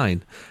 8 or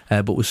 9,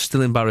 but was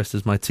still embarrassed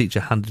as my teacher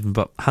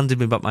handed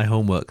me back my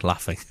homework,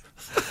 laughing.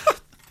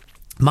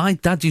 My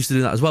dad used to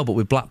do that as well, but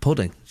with black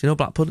pudding. Do you know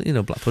black pudding? You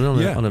know black pudding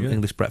on an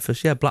English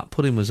breakfast? Yeah, black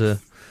pudding was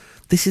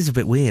This is a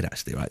bit weird,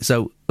 actually, right?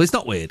 So, well, it's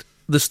not weird.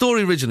 The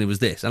story originally was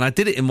this, and I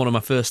did it in one of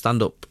my first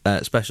stand-up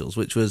specials,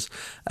 which was,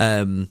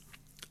 I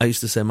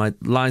used to say my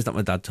lies that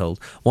my dad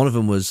told. One of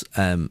them was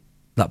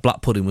that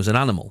black pudding was an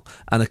animal,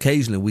 and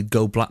occasionally we'd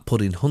go black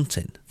pudding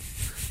hunting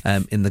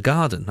in the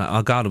garden.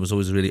 Our garden was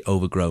always really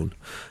overgrown.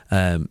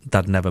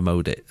 Dad never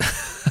mowed it.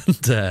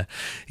 And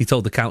he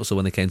told the council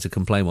when they came to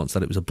complain once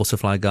that it was a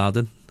butterfly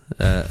garden,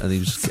 and he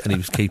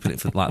was keeping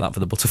it like that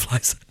for the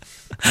butterflies.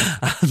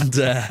 And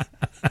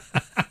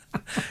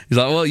he's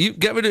like, well, you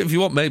get rid of it if you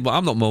want, mate, but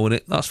I'm not mowing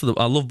it. I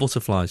love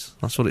butterflies.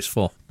 That's what it's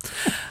for.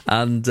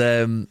 And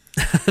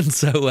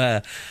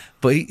so,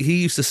 but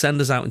he used to send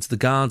us out into the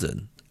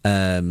garden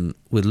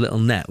with a little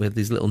net. We had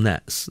these little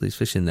nets, these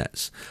fishing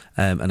nets,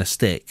 and a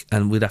stick,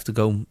 and we'd have to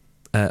go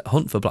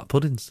hunt for black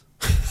puddings.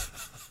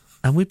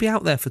 And we'd be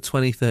out there for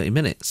 20, 30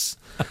 minutes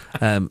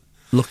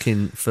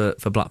looking for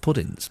black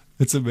puddings.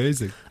 It's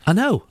amazing. I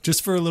know.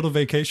 Just for a little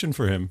vacation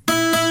for him.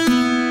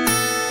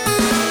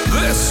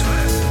 This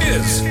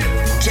is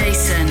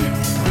Jason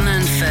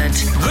Manford.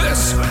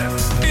 This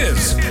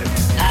is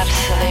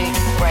Absolute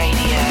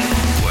Radio.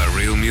 where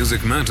real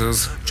music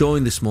matters.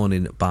 Joined this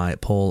morning by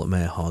Paul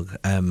Myrehaug.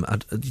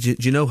 Do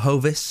you know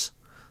Hovis?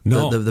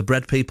 No. The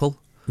bread people?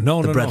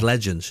 No, the bread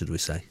legends, should we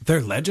say?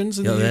 They're legends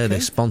in the UK? Yeah, they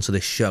sponsor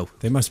this show.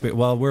 They must be.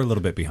 Well, we're a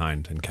little bit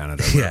behind in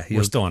Canada.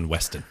 We're still on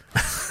Weston.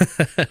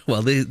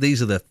 Well,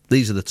 these are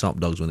the top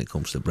dogs when it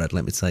comes to bread,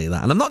 let me tell you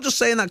that. And I'm not just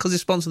saying that because they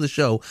sponsor the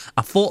show.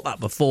 I thought that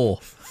before.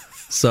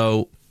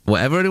 So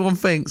whatever anyone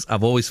thinks,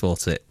 I've always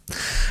thought it.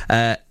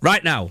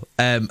 Right now,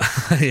 I'm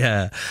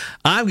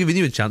giving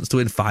you a chance to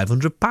win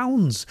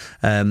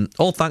 £500.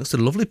 All thanks to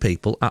the lovely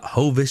people at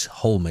Hovis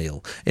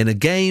Wholemeal in a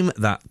game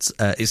that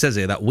it says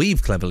here that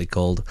we've cleverly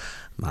called.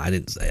 I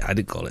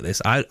didn't call it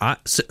this.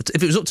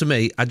 If it was up to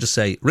me, I'd just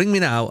say, ring me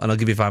now and I'll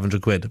give you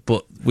 500 quid.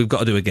 But we've got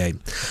to do a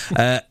game.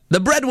 The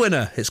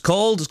Breadwinner, it's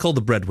called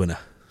the Breadwinner.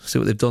 See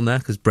what they've done there?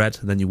 Because bread,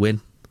 and then you win.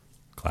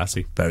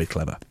 Classy. Very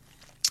clever.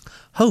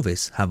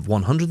 Hovis have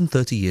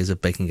 130 years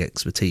of baking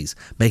expertise,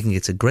 making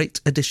it a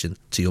great addition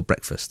to your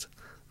breakfast.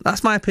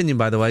 That's my opinion,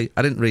 by the way.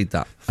 I didn't read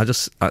that. I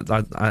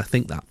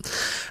think that.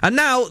 And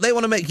now they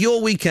want to make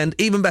your weekend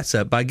even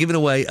better by giving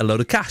away a load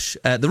of cash.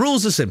 The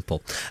rules are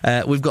simple.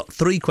 We've got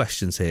 3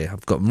 questions here.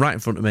 I've got them right in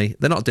front of me.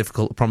 They're not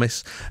difficult, I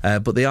promise,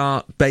 but they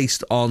are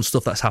based on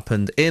stuff that's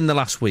happened in the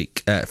last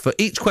week. For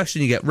each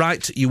question you get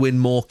right, you win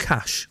more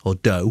cash, or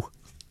dough,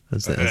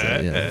 if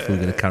we're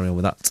going to carry on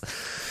with that.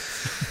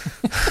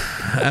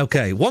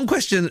 Okay, 1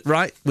 question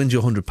right wins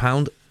you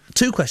 £100.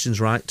 2 questions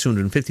right,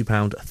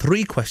 £250.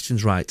 3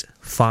 questions right,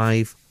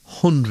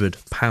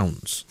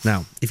 £500.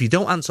 Now, if you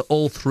don't answer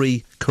all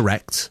 3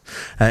 correct,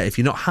 if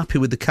you're not happy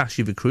with the cash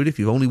you've accrued, if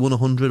you've only won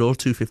 100 or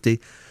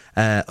 250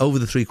 over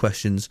the 3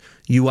 questions,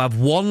 you have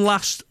one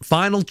last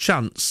final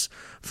chance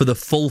for the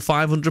full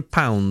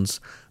 £500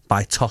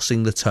 by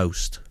tossing the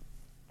toast.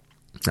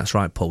 That's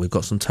right, Paul. We've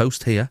got some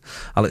toast here.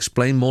 I'll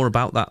explain more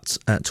about that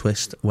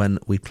twist when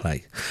we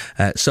play.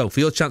 So, for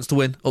your chance to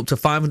win up to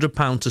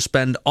 £500 to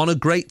spend on a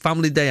great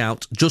family day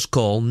out, just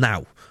call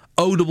now.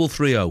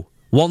 0330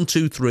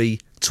 123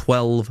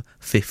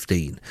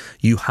 1215.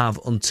 You have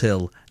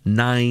until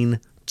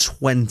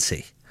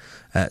 9:20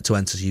 to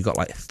enter. So you've got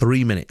like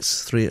 3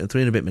 minutes, three and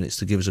a bit minutes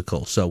to give us a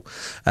call. So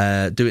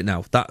do it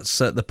now. That's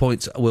the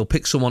point. We'll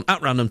pick someone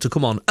at random to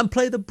come on and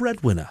play the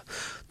Breadwinner.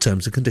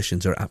 Terms and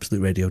conditions are at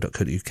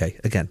absoluteradio.co.uk.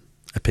 Again,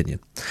 opinion.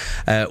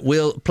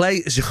 We'll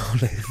play...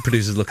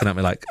 Producer's looking at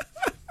me like...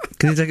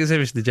 Can you take it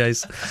seriously,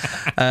 Jace?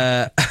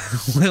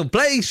 We'll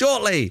play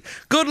shortly.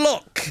 Good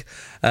luck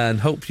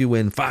and hope you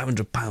win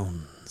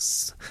 £500.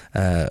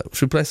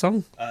 Should we play a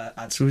song?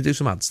 Should we do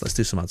some ads? Let's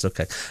do some ads,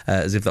 okay.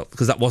 As if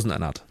because that wasn't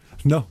an ad.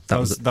 No,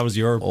 that was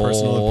your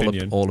personal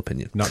opinion. All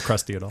opinion. Not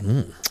crusty at all.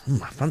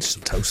 I fancy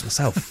some toast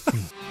myself.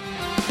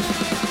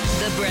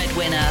 The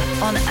Breadwinner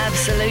on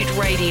Absolute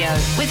Radio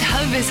with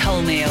Hovis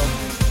Wholemeal.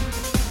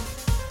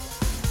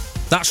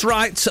 That's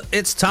right.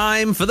 It's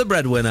time for the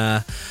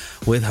Breadwinner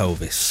with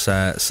Hovis.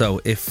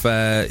 So if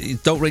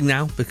don't ring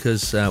now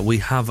because we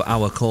have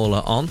our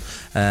caller on.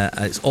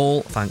 It's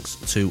all thanks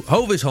to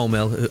Hovis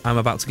Wholemeal, who I'm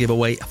about to give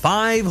away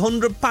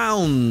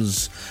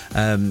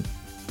 £500.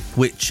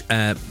 Which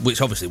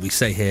obviously we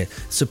say here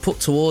to put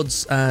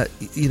towards a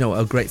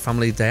great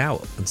family day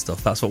out and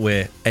stuff. That's what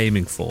we're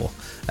aiming for.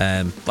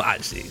 But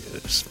actually,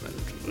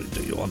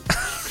 do you want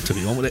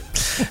with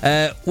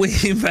it?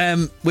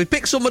 We've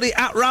picked somebody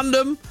at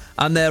random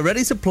and they're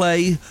ready to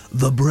play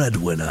the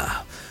Breadwinner.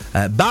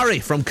 Barry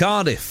from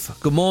Cardiff.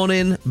 Good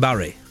morning,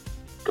 Barry.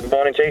 Good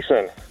morning,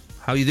 Jason.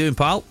 How are you doing,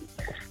 pal?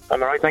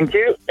 I'm all right, thank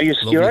you. Are you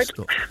all right?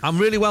 Stuff. I'm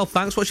really well,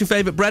 thanks. What's your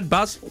favourite bread,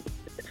 Baz?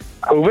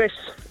 Hovis.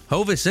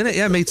 Hovis, innit?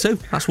 Yeah, me too.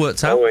 That's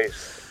worked out.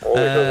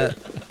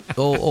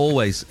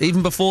 Always.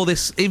 Even before they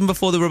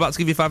were about to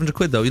give you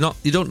 £500, though. You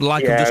don't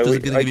like them just because they're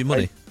going to give you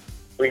money.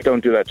 We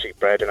don't do that cheap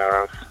bread in our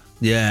house.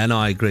 Yeah, no,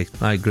 I agree.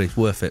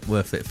 Worth it.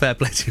 Fair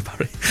play to you,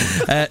 Barry.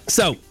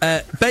 So,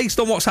 based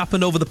on what's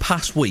happened over the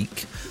past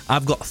week,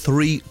 I've got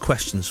 3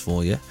 questions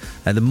for you.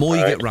 The more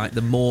you get right,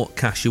 the more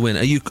cash you win.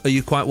 Are you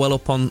quite well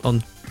up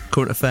on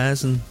current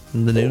affairs and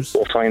the news?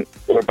 We're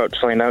about to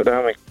find out,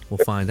 aren't we?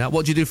 We'll find out.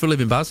 What do you do for a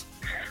living, Baz?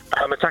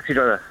 I'm a taxi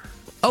driver.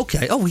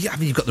 Okay. Oh, yeah. I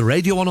mean, you've got the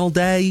radio on all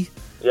day.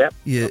 Yep.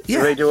 Yeah.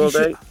 Radio all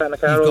day. Sat in the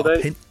car all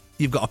day.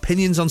 You've got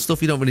opinions on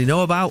stuff you don't really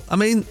know about. I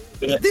mean,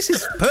 this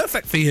is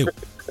perfect for you.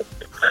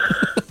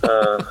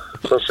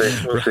 We'll see.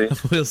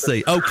 We'll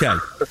see. Okay.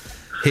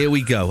 Here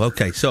we go.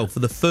 Okay. So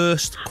for the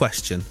first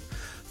question,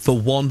 for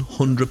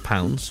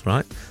 £100,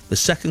 right? The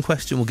second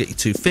question will get you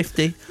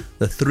 £250.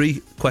 The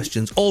 3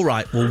 questions, all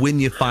right, will win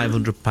you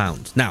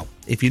 £500. Now,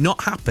 if you're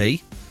not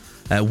happy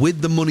with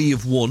the money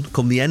you've won,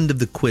 come the end of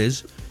the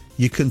quiz,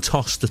 you can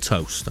toss the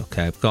toast.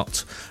 Okay, I've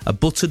got a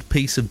buttered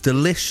piece of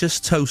delicious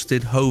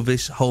toasted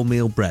Hovis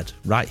wholemeal bread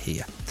right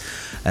here.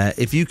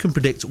 If you can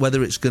predict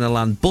whether it's going to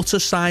land butter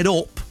side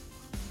up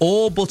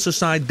or butter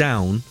side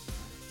down,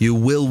 you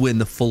will win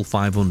the full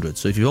 500.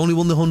 So if you've only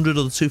won the 100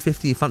 or the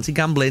 250, you fancy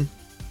gambling,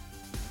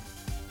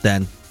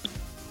 then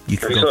you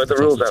can. Have you sorted the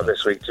rules out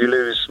this week? Do you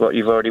lose what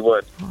you've already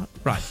won?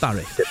 Right,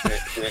 Barry. Did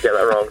you get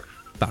that wrong?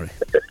 Barry,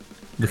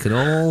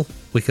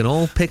 we can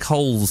all pick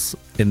holes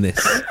in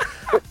this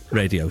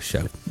radio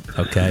show.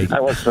 Okay. I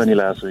was funny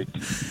last week.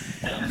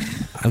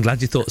 I'm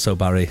glad you thought so,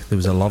 Barry. There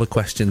was a lot of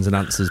questions and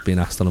answers being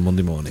asked on a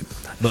Monday morning.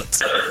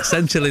 But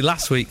essentially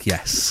last week,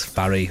 yes,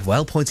 Barry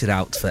well pointed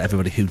out for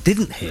everybody who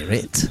didn't hear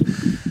it,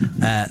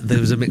 there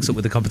was a mix-up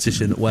with the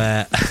competition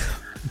where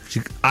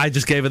I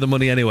just gave her the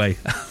money anyway.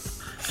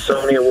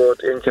 Sony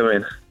Award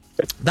incoming.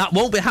 That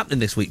won't be happening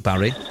this week,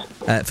 Barry,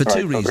 for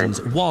 2 reasons.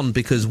 Okay. One,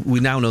 because we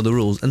now know the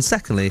rules, and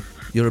secondly,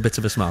 you're a bit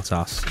of a smart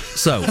ass.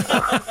 So, I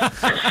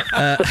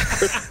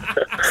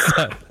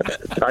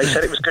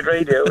said it was good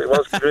radio. It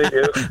was good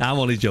radio. I'm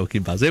only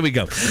joking, Baz. Here we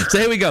go. So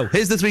here we go.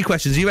 Here's the 3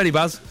 questions. Are you ready,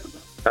 Baz?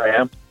 I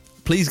am.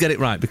 Please get it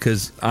right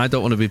because I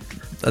don't want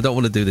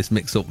to do this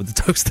mix up with the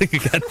toasting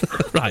again.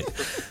 Right.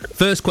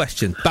 First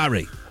question,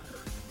 Barry.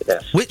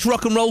 Yes. Which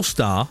rock and roll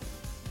star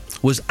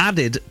was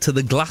added to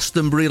the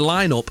Glastonbury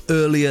lineup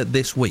earlier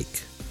this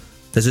week?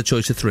 There's a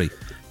choice of 3.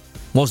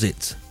 Was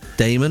it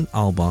Damon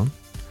Albarn,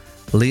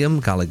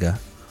 Liam Gallagher,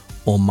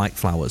 or Mike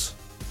Flowers?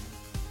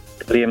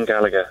 Liam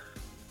Gallagher.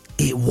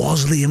 It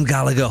was Liam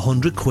Gallagher.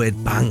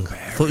 £100, bang.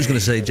 I thought he was going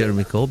to say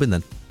Jeremy Corbyn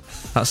then.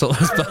 That's the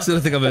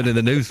only thing I've heard in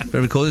the news.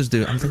 Jeremy Corbyn's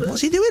doing. I'm thinking,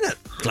 what's he doing at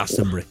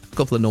Glastonbury? A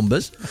couple of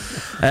numbers.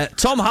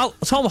 Tom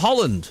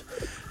Holland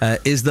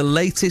is the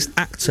latest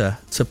actor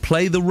to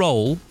play the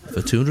role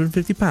for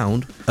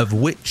 £250 of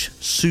which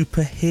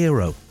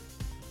superhero?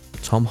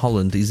 Tom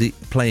Holland is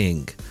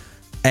playing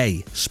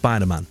A,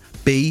 Spider-Man,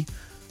 B,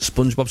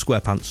 SpongeBob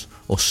SquarePants,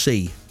 or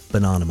C,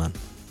 Banana Man?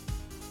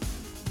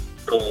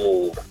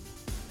 Oh,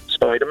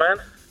 Spider-Man?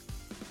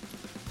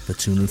 For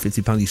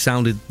 £250. You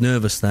sounded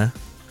nervous there.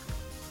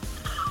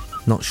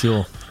 Not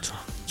sure.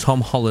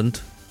 Tom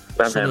Holland.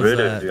 Son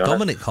of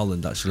Dominic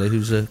Holland, actually,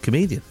 who's a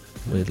comedian,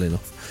 weirdly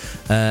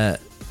enough.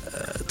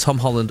 Tom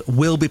Holland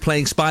will be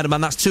playing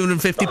Spider-Man. That's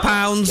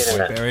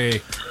 £250.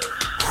 Barry.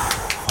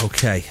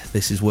 Okay,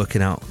 this is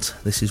working out.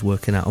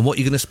 And what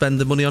are you going to spend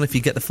the money on if you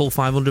get the full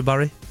 500,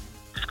 Barry?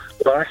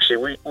 Well,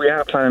 actually, we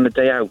are planning a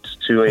day out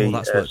to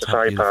a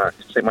safari park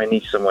to take my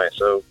niece somewhere.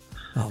 So,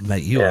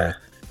 mate, you're a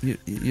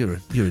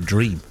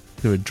dream.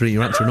 You're a dream.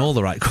 You're answering all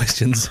the right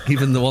questions,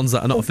 even the ones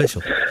that are not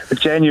official.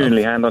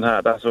 Genuinely, hand on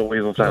heart, that's what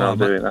we were planning on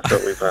doing. That's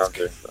what we plan on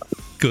doing. So.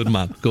 Good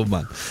man.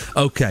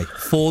 Okay,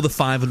 for the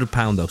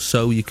 £500 though,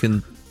 so you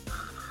can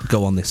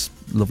go on this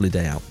lovely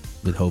day out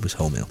with Hovis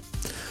Wholemeal.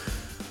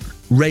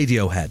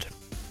 Radiohead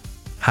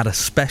had a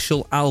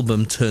special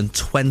album turn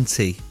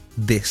 20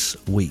 this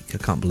week. I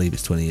can't believe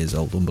it's 20 years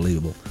old.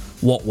 Unbelievable.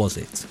 What was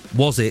it?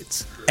 Was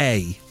it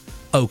A,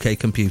 OK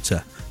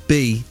Computer,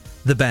 B,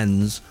 The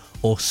Bends,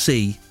 or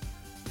C,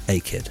 A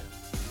Kid?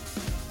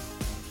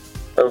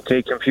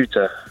 OK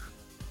Computer.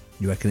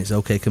 You reckon it's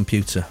OK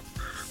Computer?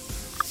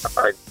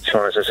 I'm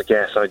trying to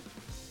guess. I'm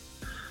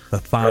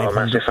a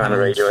massive fan of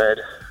Radiohead.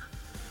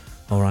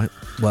 All right,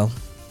 well,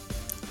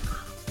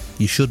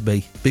 you should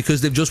be,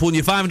 because they've just won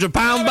you £500,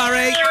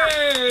 Barry!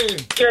 Yay!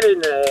 Get in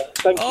there.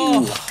 Thank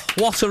you.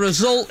 What a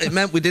result. It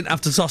meant we didn't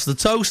have to toss the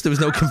toast. There was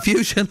no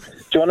confusion. Do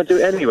you want to do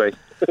it anyway?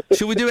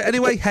 Should we do it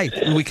anyway? Hey,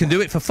 we can do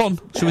it for fun.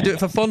 Should we do it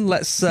for fun?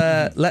 Let's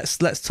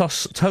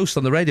toss toast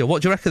on the radio.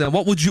 What do you reckon then?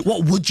 What would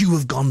you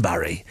have gone,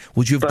 Barry?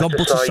 Would you have gone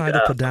butter side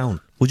up or down?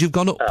 Would you have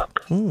gone up?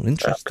 Oh,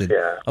 interesting. Up,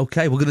 yeah.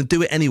 Okay, we're going to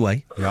do it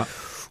anyway. Yeah.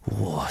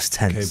 Oh, it's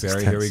tense. Okay,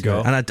 Barry, it's tense. here we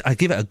go. And I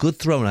give it a good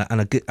throw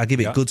and I give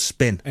it a good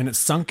spin. And it's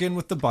sunk in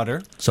with the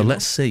butter. So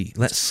let's see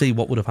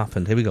what would have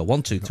happened. Here we go.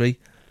 1, 2, 3.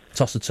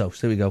 Toss the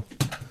toast. Here we go.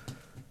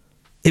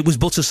 It was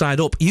butter side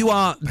up. You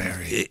are...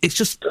 Barry. It's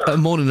just a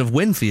morning of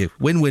win for you.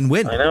 Win, win,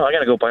 win. I know. I'm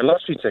going to go buy a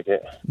lottery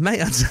ticket.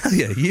 Mate, I tell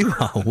you, you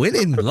are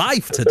winning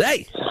life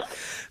today.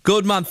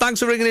 Good man.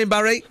 Thanks for ringing in,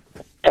 Barry.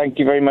 Thank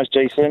you very much,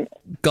 Jason.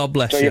 God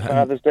bless Enjoy you. your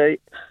Father's Day.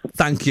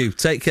 Thank you.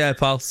 Take care,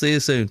 pal. See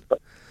you soon.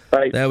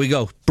 Bye. There we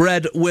go.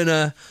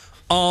 Breadwinner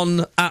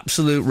on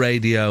Absolute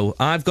Radio.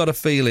 I've got a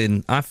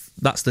feeling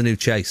that's the new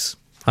Chase.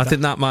 I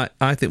think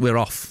we're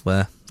off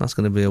there. That's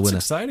going to be a winner.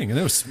 It's exciting, and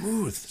it was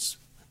smooth.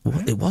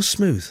 It was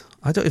smooth.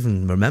 I don't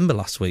even remember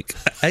last week.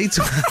 8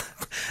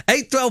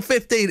 12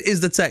 15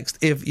 is the text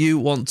if you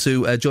want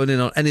to join in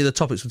on any of the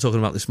topics we're talking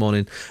about this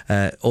morning.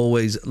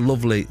 Always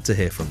lovely to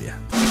hear from you.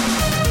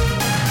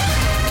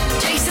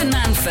 Jason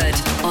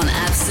Manford on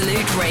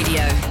Absolute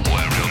Radio.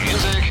 Where real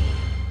music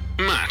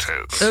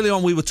matters. Early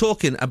on we were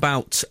talking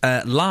about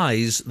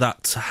lies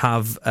that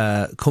have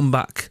come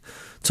back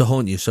to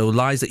haunt you. So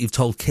lies that you've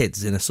told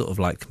kids in a sort of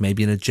like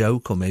maybe in a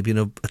joke or maybe in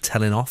a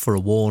telling off or a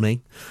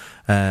warning.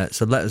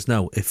 So let us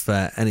know if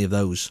any of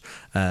those,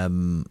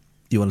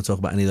 you want to talk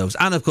about any of those.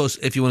 And, of course,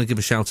 if you want to give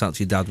a shout-out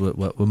to your dad,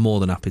 we're more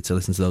than happy to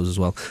listen to those as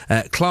well.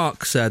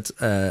 Clark said,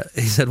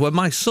 when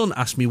my son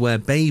asked me where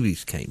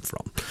babies came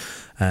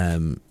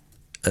from,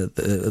 at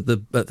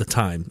the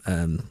time,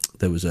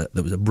 there was a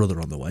brother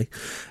on the way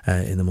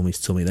in the mummy's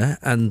tummy there.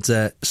 And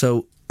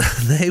so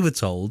they were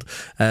told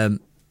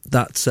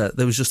that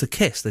there was just a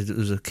kiss. There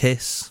was a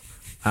kiss.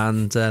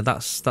 And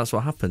that's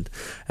what happened.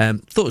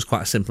 Thought it was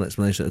quite a simple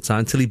explanation at the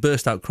time until he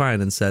burst out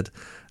crying and said,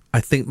 I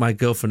think my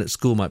girlfriend at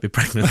school might be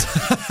pregnant.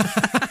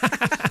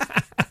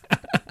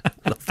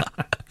 Love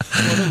that.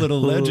 What a little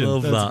legend.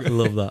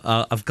 Love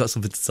that. I've got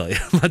something to tell you.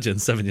 Imagine,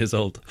 7 years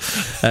old.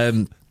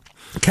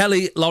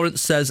 Kelly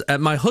Lawrence says,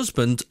 my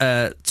husband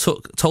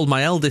told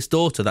my eldest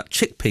daughter that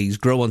chickpeas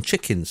grow on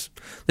chickens.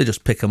 They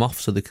just pick them off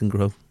so they can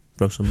grow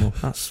some more.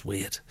 That's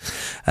weird.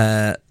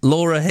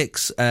 Laura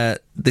Hicks, I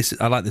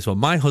like this one.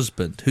 My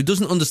husband, who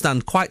doesn't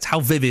understand quite how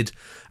vivid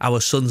our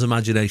son's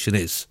imagination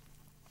is,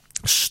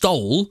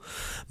 stole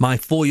my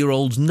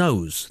 4-year-old's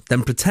nose,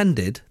 then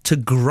pretended to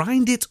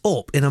grind it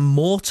up in a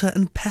mortar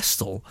and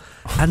pestle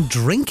and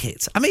drink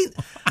it. I mean,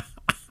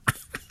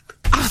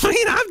 I've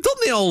done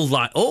the old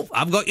like,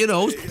 I've got your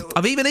nose.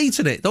 I've even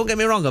eaten it. Don't get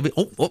me wrong. I've been,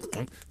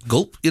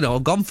 gulp.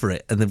 I've gone for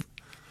it. And then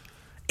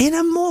in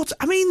a mortar.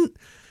 I mean,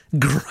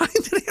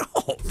 grinding it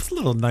up. It's a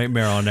little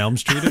Nightmare on Elm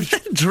Street.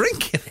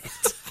 Drinking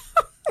it.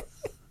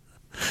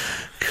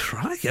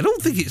 Crikey, I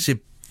don't think it's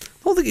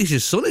your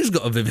son who's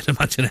got a vivid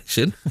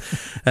imagination.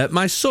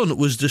 My son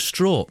was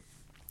distraught.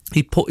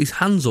 He put his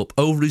hands up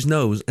over his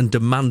nose and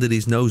demanded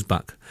his nose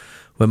back.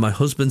 When my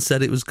husband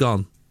said it was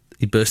gone,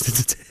 he burst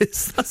into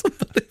tears. That's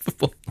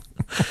unbelievable.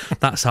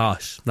 That's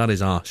harsh. That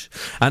is harsh.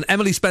 And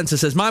Emily Spencer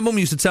says, my mum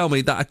used to tell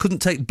me that I couldn't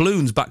take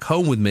balloons back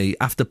home with me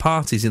after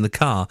parties in the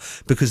car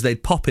because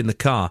they'd pop in the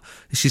car.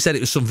 She said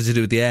it was something to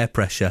do with the air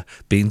pressure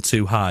being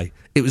too high.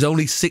 It was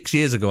only 6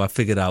 years ago I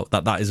figured out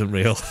that isn't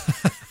real.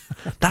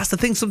 That's the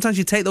thing. Sometimes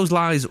you take those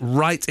lies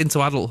right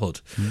into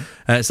adulthood.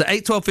 So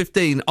 8, 12,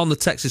 15 on the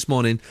text this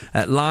morning.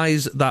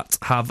 Lies that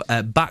have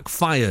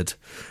backfired.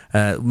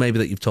 Maybe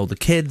that you've told the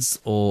kids,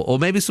 or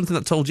maybe something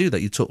that told you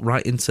that you took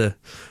right into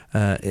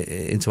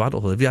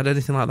adulthood. Have you had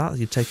anything like that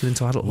you've taken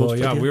into adulthood? Well,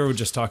 yeah, we were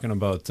just talking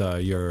about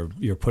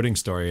your pudding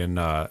story, and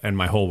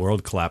my whole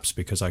world collapsed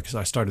because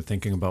I started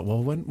thinking about,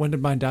 well, when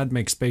did my dad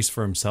make space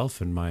for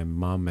himself and my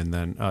mom? And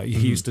then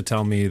he used to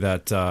tell me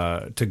that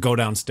to go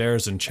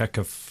downstairs and check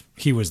if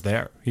he was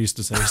there. He used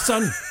to say,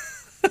 son,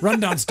 run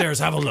downstairs,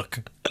 have a look.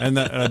 And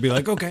I'd be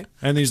like, okay.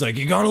 And he's like,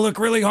 you got to look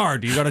really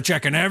hard. You got to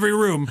check in every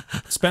room.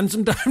 Spend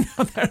some time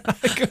down there.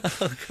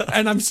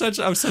 And I'm such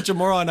a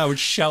moron. I would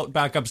shout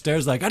back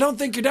upstairs like, I don't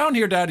think you're down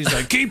here, Dad. He's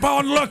like, keep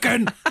on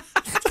looking.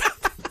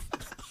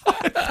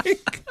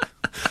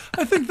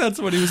 I think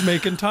that's what he was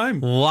making time.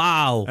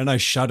 Wow. And I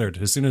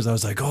shuddered as soon as I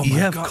was like, oh my God.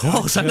 Yeah, of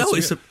course. I know.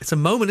 It's a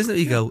moment, isn't it?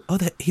 You go,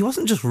 he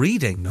wasn't just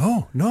reading.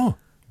 No.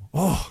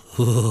 Oh.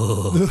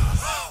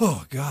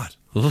 Oh, God.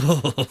 We're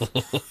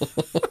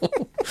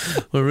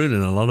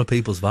ruining a lot of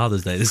people's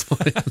Father's Day this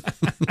morning.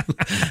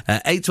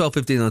 8 12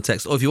 15 on the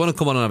text. Or if you want to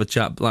come on and have a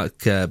chat,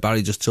 like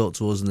Barry just talked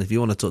to us, and if you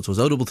want to talk to us,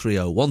 0330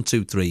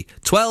 123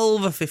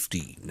 12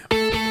 15.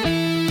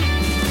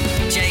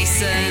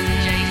 Jason.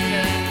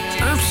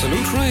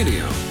 Absolute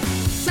Radio,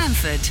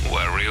 Manford.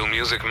 where real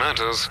music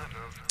matters.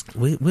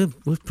 We're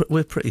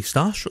pretty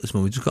starstruck this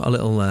morning. We just got a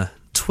little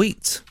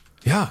tweet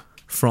Yeah.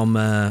 from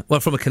a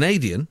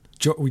Canadian.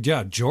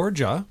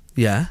 Georgia.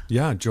 Yeah.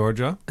 Yeah,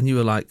 Georgia. And you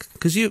were like,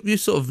 because you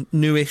sort of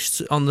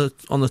newish on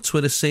the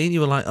Twitter scene.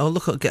 You were like, oh,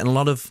 look, I'm getting a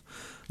lot of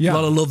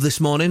love this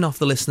morning off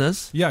the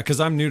listeners. Yeah, because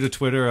I'm new to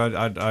Twitter,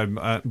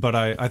 but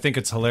I think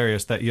it's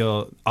hilarious that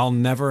I'll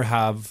never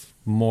have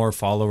more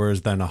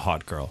followers than a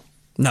hot girl.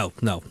 No,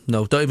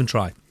 don't even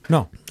try.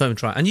 No, don't even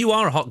try. And you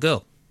are a hot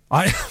girl,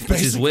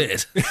 which is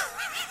weird.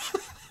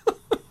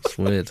 It's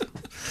weird.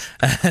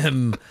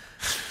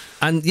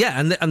 And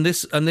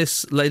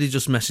this lady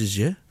just messaged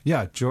you.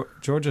 Yeah,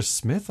 Georgia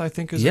Smith, I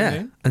think is her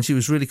name. And she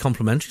was really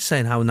complimentary,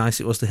 saying how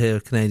nice it was to hear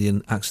a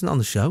Canadian accent on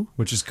the show,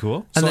 which is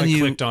cool. And so then I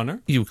clicked on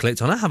her. You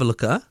clicked on her. Have a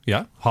look at her.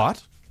 Yeah,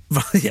 hot.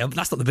 Yeah, but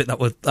that's not the bit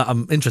that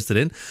I'm interested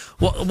in.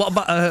 What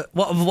about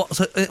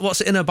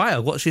what's it in her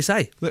bio? What does she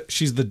say?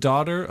 She's the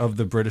daughter of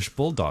the British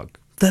Bulldog.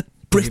 The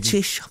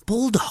British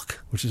Bulldog,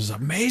 which is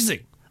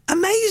amazing.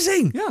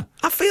 Amazing. Yeah.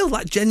 I feel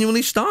like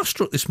genuinely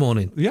starstruck this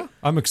morning. Yeah,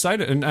 I'm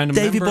excited. And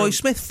Davy Boy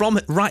Smith from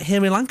right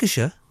here in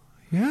Lancashire.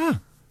 Yeah.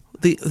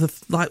 I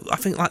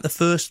think the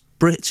first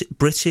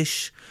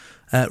British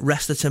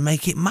wrestler to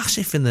make it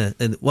massive in the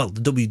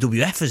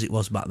WWF as it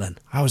was back then.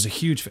 I was a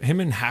huge him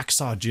and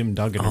Hacksaw Jim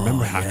Duggan.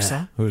 Remember Hacksaw?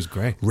 Yeah. It was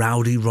great.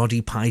 Rowdy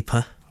Roddy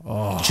Piper.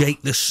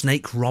 Jake the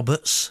Snake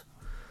Roberts.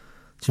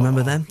 Do you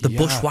remember them? The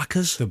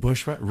Bushwhackers. The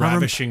Bushwhackers.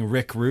 Ravishing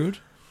Rick Rude.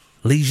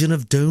 Legion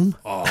of Doom.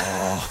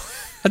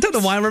 I don't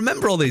know why I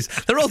remember all these.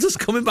 They're all just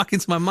coming back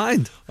into my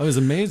mind. That was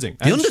amazing.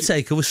 The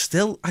Undertaker was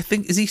still, I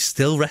think, is he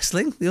still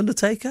wrestling? The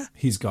Undertaker?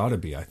 He's got to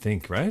be, I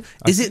think, right?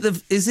 Is it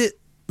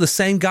the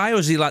same guy, or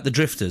is he like the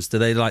Drifters? Do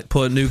they like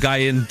put a new guy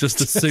in just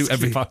to suit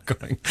every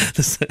going.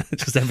 just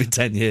every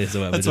 10 years or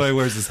whatever? That's why he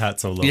wears his hat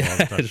so low.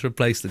 Yeah, just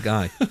replace the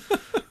guy.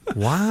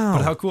 Wow.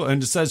 But how cool.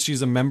 And it says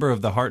she's a member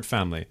of the Hart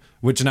family,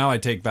 which now I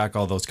take back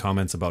all those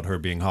comments about her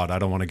being hot. I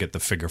don't want to get the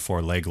figure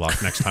 4 leg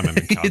lock next time I'm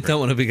in Calgary. You don't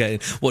want to be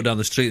getting walked down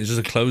the street. There's just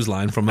a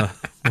clothesline from one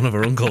of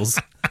her uncles.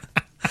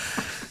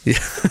 Yeah,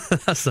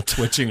 that's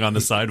twitching on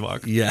the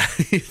sidewalk. Yeah.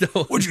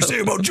 What'd you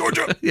say about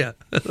Georgia? Yeah.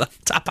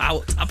 Tap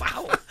out.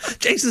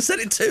 Jason said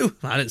it too.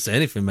 I didn't say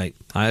anything, mate.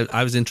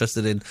 I was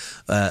interested in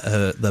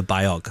the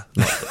biog.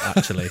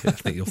 Actually, I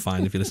think you'll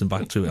find if you listen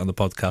back to it on the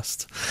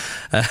podcast.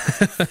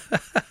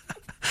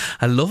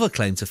 I love a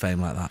claim to fame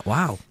like that.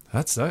 Wow.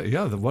 That's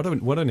yeah.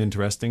 What an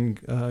interesting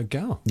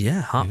gal. Yeah,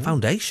 Heart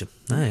Foundation.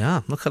 There you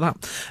are. Look at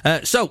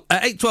that. So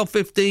 8 12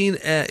 15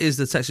 is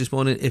the text this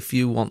morning. If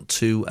you want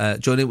to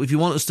join in, if you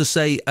want us to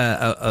say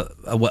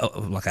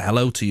like a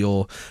hello to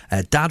your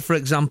dad, for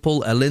example.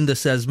 Linda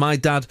says, "My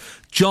dad,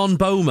 John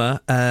Bomer.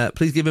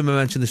 Please give him a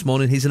mention this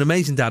morning. He's an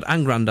amazing dad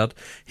and granddad.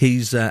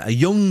 He's a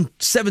young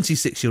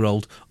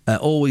 76-year-old,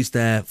 always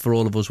there for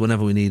all of us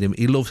whenever we need him.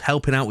 He loves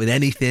helping out with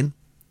anything."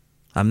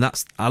 And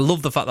I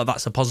love the fact that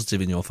that's a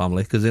positive in your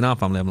family, because in our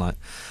family I'm like,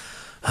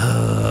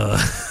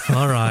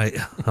 all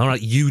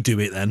right, you do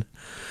it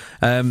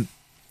then.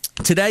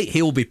 Today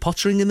he will be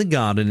pottering in the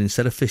garden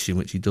instead of fishing,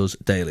 which he does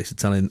daily. So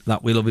tell him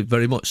that we love it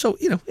very much. So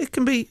it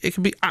can be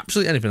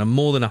absolutely anything. I'm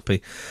more than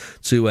happy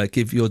to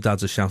give your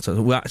dads a shout out.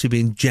 We're actually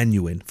being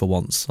genuine for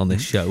once on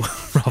this show,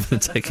 rather than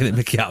taking the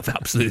mickey out of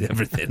absolutely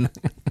everything.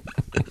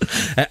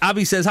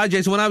 Abby says, "Hi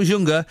Jason, when I was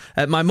younger,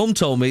 my mum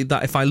told me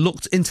that if I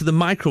looked into the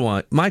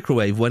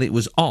microwave when it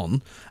was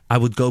on, I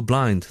would go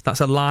blind.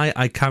 That's a lie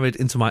I carried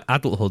into my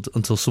adulthood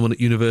until someone at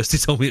university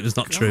told me it was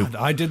not true."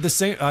 I did the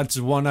same. That's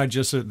one I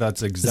just.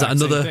 That's exactly. Is that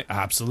another? Thing.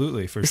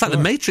 Absolutely, for it's sure. It's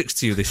like the Matrix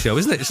to you, this show,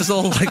 isn't it? It's just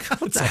all like,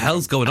 what the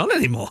hell's going on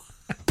anymore?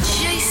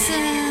 Jason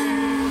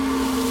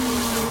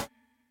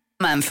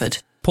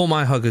Manford. Paul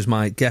Myrehaug is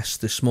my guest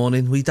this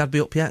morning. Will your dad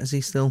be up yet? Is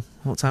he still?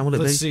 What time will it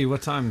be? Let's see,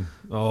 what time?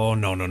 Oh,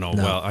 no.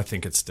 Well, I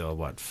think it's still,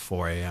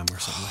 4 a.m. or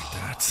something like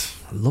that.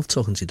 I loved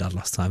talking to your dad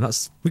last time.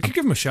 We could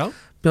give him a shout.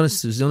 Be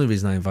honest, it was the only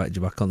reason I invited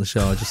you back on the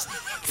show.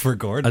 For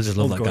Gord? I just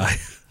love that Gord. guy.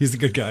 He's a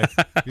good guy.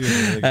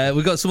 Really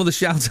we've got some of the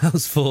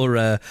shout-outs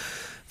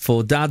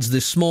for dads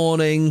this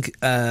morning.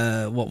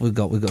 What we've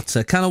got?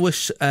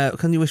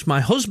 Can you wish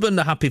my husband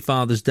a happy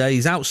Father's Day?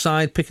 He's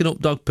outside picking up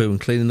dog poo and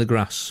cleaning the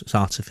grass. It's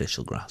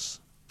artificial grass.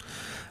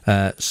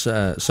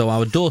 So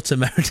our daughter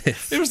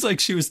Meredith. It was like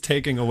she was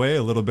taking away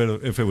a little bit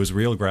of, if it was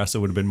real grass, it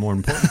would have been more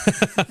important.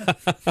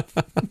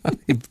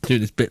 He's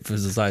doing his bit for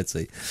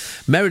society.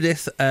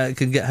 Meredith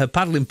can get her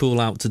paddling pool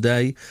out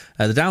today.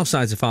 The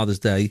downside to Father's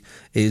Day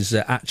is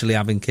actually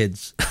having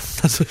kids.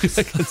 That's what he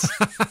reckons.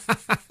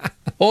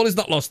 All is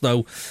not lost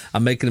though.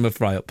 I'm making him a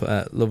fry up.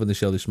 Loving the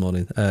show this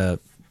morning.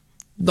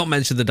 not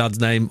mention the dad's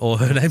name or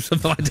her name, so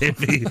no idea.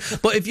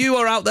 But if you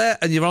are out there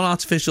and you're on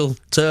artificial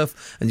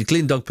turf and you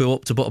clean dog poo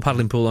up to put a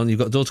paddling pool on, you've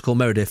got a daughter called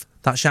Meredith,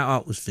 that shout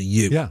out was for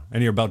you. Yeah,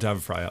 and you're about to have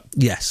a fry up.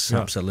 Yes,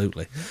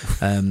 absolutely.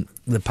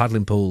 The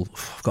paddling pool,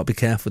 I've got to be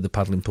careful with the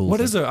paddling pool. What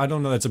is it? I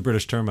don't know. That's a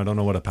British term. I don't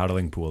know what a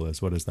paddling pool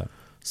is. What is that?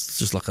 It's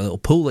just like a little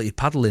pool that you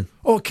paddle in.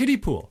 Oh, a kiddie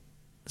pool.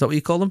 Is that what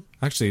you call them?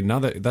 Actually, now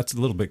that's a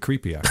little bit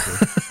creepy,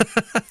 actually.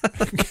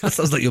 That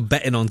sounds like you're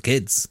betting on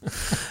kids.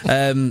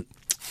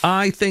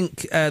 I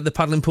think the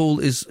paddling pool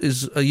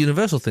is a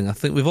universal thing. I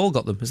think we've all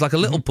got them. It's like a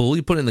little pool.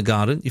 You put it in the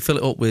garden. You fill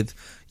it up with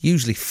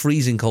usually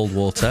freezing cold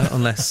water,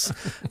 unless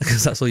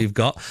because that's all you've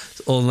got.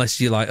 Or unless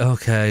you're like,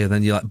 okay, and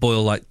then you like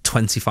boil like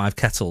 25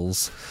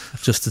 kettles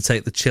just to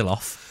take the chill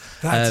off.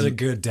 That's a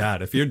good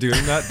dad. If you're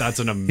doing that, that's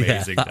an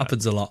amazing that dad.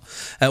 happens a lot.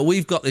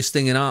 We've got this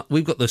thing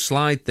we've got the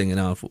slide thing in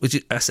our, which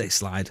is, I say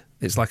slide,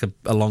 it's like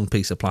a long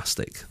piece of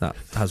plastic that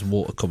has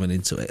water coming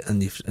into it,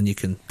 and you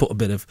can put a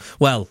bit of,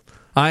 well,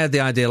 I had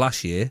the idea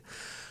last year,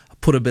 I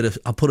put a bit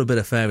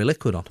of fairy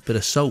liquid on, a bit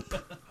of soap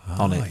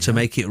on it to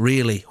make it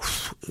really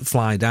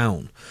fly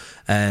down.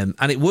 And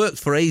it worked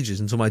for ages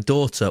until my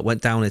daughter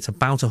went down it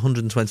about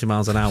 120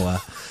 miles an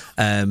hour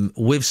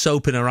with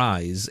soap in her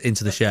eyes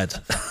into the shed.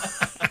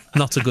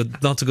 Not a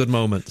good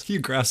moment. You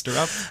grassed her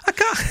up. I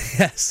can't.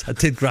 Yes, I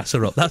did grass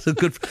her up. That's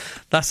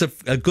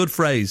a good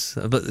phrase,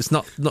 but it's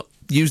not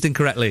used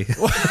incorrectly.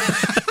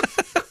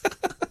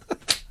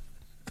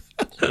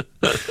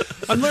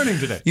 I'm learning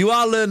today. You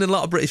are learning a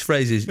lot of British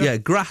phrases. Yeah,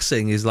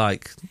 grassing is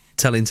like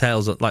telling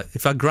tales. Like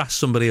if I grass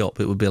somebody up,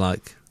 it would be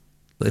like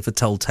if I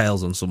told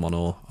tales on someone,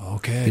 or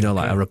like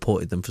I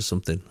reported them for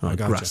something. I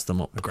grassed them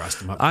up.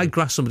 I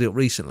grassed somebody up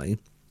recently.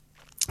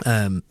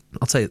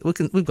 I'll tell you,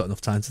 we've got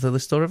enough time to tell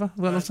this story. Have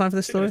we got enough time for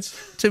this story?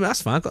 2 minutes.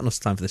 That's fine. I've got enough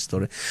time for this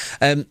story.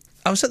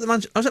 I was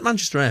at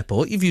Manchester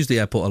Airport. You've used the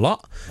airport a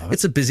lot.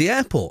 It's a busy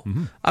airport.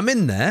 Mm-hmm. I'm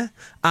in there,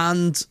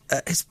 and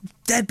it's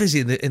dead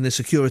busy in the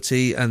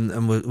security,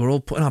 and we're all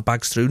putting our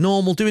bags through,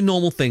 doing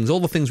normal things, all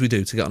the things we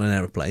do to get on an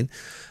aeroplane.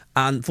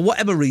 And for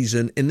whatever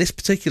reason, in this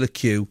particular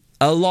queue,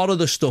 a lot of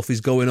the stuff is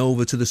going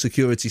over to the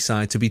security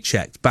side to be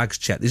checked, bags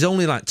checked. There's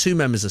only like 2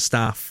 members of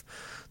staff.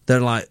 They're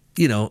like,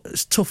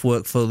 it's tough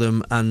work for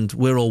them, and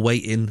we're all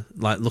waiting,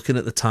 like looking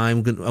at the time.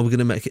 Are we going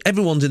to make it?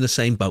 Everyone's in the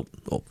same boat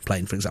or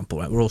plane, for example,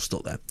 right? We're all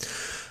stuck there.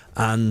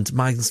 And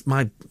my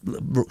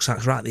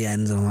rucksack's right at the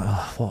end, and I'm like,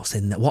 oh, what's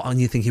in there? What are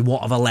you thinking?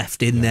 What have I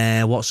left in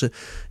there?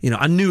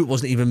 I knew it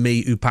wasn't even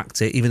me who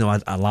packed it, even though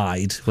I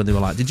lied when they were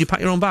like, did you pack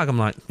your own bag? I'm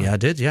like, yeah, I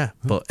did, yeah.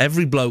 But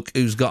every bloke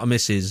who's got a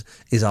missus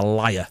is a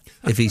liar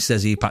if he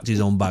says he packed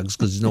his own bags,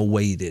 because there's no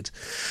way he did.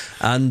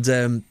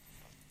 And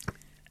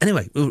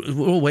anyway,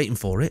 we're all waiting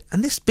for it,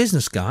 and this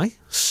business guy,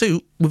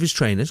 suit with his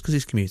trainers because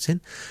he's commuting,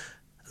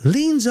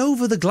 leans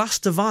over the glass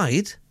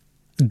divide,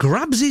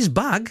 grabs his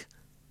bag,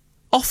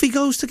 off he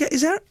goes to get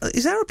his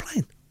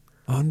aeroplane.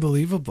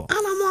 Unbelievable. And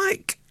I'm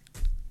like,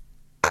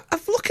 I'm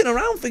looking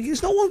around thinking,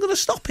 is no one going to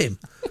stop him?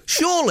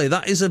 Surely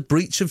that is a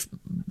breach of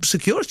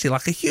security,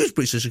 like a huge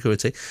breach of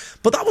security.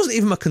 But that wasn't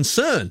even my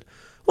concern.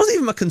 It wasn't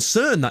even my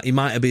concern that he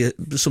might be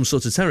some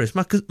sort of terrorist.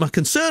 My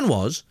concern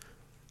was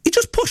he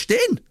just pushed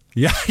in.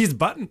 Yeah, he's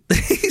button.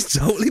 He's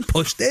totally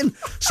pushed in.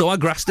 So I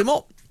grassed him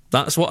up.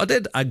 That's what I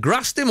did. I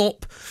grassed him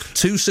up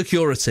to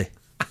security.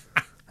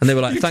 And they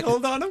were like, you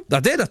told on him? I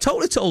did. I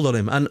totally told on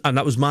him. And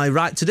that was my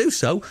right to do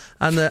so.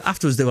 And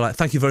afterwards they were like,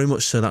 thank you very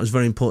much, sir. That was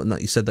very important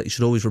that you said that you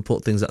should always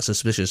report things that's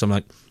suspicious. I'm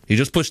like, he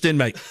just pushed in,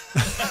 mate.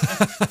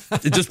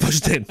 He just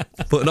pushed in.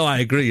 But no, I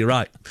agree. You're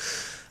right.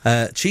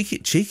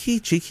 Cheeky.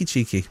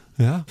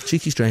 Yeah.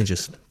 Cheeky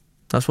strangers.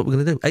 That's what we're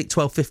going to do. 8,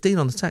 12, 15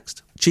 on the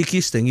text.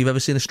 Cheekiest thing you've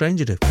ever seen a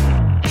stranger do.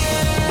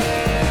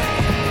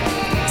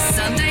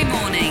 Sunday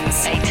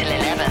mornings, 8 till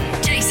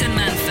 11. Jason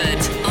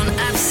Manford on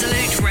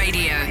Absolute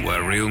Radio.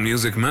 Where real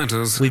music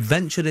matters. We've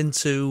ventured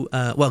into,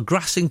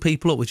 grassing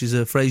people up, which is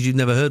a phrase you've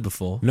never heard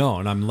before. No,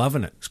 and I'm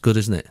loving it. It's good,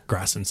 isn't it?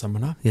 Grassing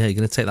someone up. Yeah, you're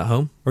going to take that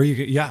home? Or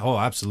oh,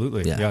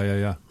 absolutely.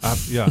 Yeah.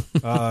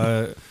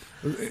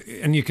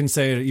 And you can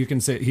say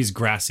he's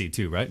grassy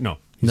too, right? No,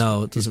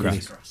 it doesn't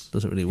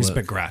really work. He's a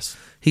bit grass.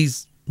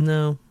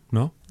 No,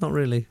 not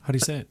really. How do you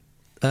say it?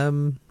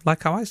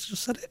 Like how I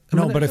just said it.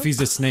 No, but if he's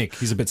a snake,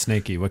 he's a bit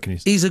snaky. What can you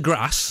say? He's a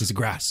grass. He's a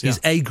grass. Yeah. He's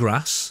a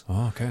grass.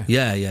 Oh, okay.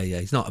 Yeah.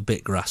 He's not a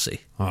bit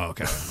grassy. Oh,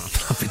 okay.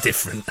 That'd be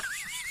different.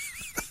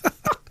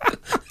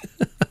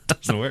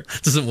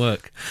 Doesn't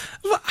work.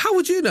 How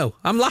would you know?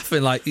 I'm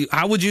laughing. Like,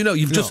 how would you know?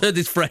 You've just heard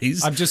this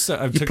phrase.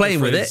 You're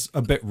playing with it.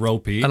 A bit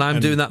ropey, and I'm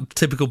doing that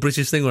typical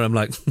British thing where I'm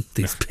like,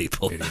 these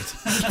people,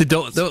 they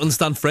don't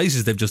understand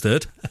phrases they've just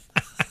heard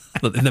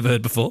that they've never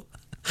heard before.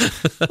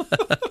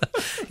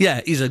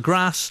 Yeah, he's a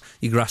grass.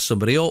 You grass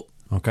somebody up.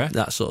 Okay,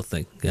 that sort of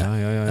thing.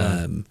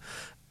 Yeah.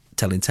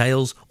 Telling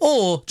tales,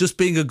 or just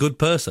being a good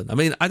person. I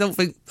mean, I don't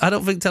think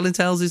telling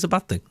tales is a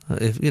bad thing.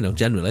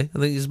 Generally, I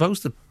think you're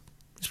supposed to.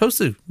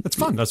 It's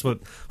fun. That's what.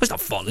 Well, it's not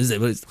fun, is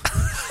it? But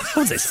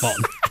it's fun.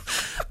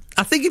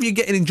 I think if you're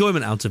getting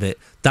enjoyment out of it,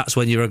 that's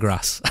when you're a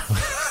grass.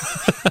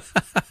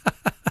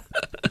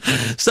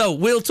 So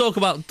we'll talk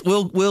about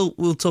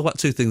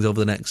two things over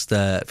the next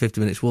 50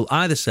 minutes. We'll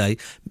either say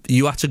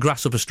you had to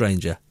grass up a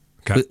stranger.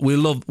 Okay.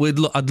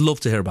 I'd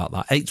love to hear about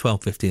that. 8,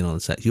 12, 15 on the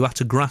text. You had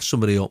to grass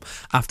somebody up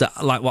after,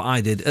 like what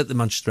I did at the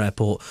Manchester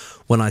airport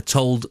when I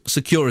told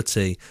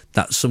security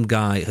that some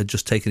guy had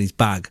just taken his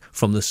bag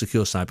from the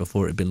secure side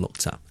before it had been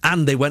looked at.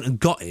 And they went and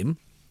got him.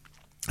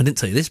 I didn't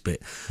tell you this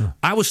bit.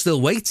 I was still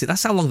waiting.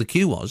 That's how long the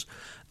queue was.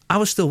 I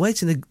was still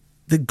waiting.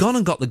 They'd gone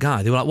and got the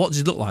guy. They were like, what does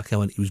he look like? I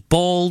went, he was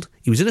bald.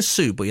 He was in a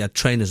suit, but he had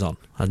trainers on.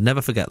 I'd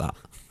never forget that.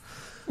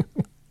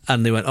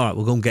 And they went, all right,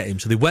 we'll go and get him.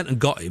 So they went and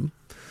got him.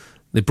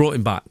 They brought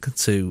him back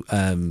to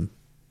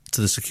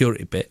the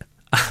security bit,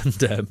 and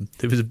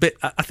there was a bit.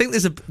 I think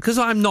there's because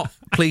I'm not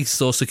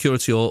police or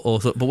security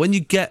but when you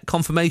get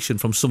confirmation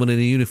from someone in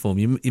a uniform,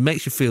 it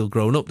makes you feel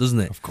grown up,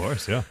 doesn't it? Of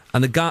course, yeah.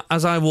 And the guy,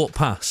 as I walked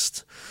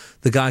past,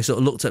 the guy sort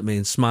of looked at me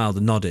and smiled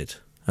and nodded,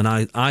 and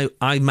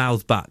I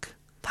mouthed back,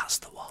 "That's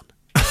the one."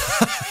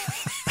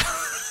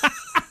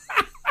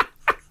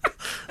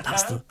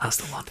 That's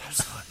the one.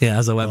 Yeah,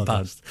 as I went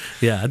past.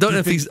 Yeah, I don't know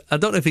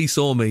if he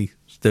saw me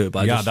do it.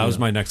 But that was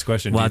my next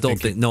question. Well, I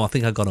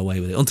think I got away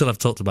with it until I've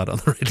talked about it on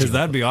the radio. Because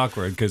that'd be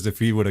awkward. Because if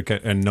he would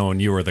have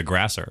known you were the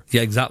grasser.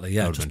 Yeah, exactly.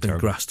 Yeah, just been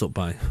grassed up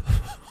by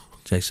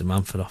Jason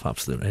Manford off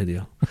Absolute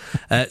Radio.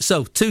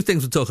 So, two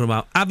things we're talking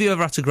about. Have you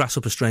ever had to grass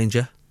up a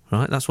stranger?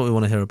 Right, that's what we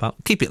want to hear about.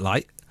 Keep it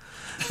light.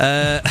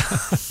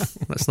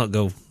 Let's not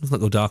go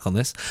dark on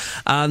this.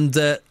 And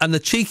the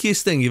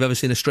cheekiest thing you've ever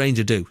seen a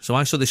stranger do. So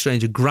I saw this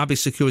stranger grab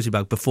his security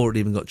bag before it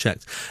even got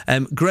checked.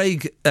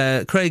 Craig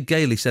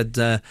Gailey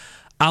said,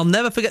 I'll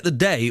never forget the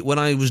day when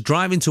I was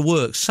driving to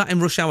work, sat in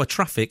rush hour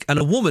traffic, and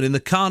a woman in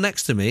the car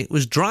next to me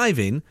was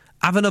driving,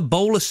 having a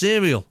bowl of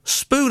cereal,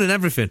 spoon and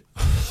everything.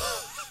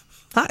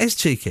 That is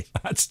cheeky.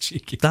 That's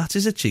cheeky. That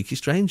is a cheeky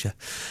stranger.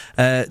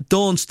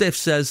 Dawn Stiff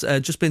says,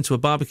 just been to a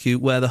barbecue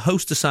where the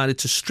host decided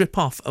to strip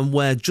off and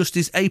wear just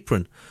his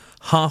apron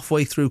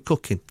halfway through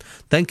cooking.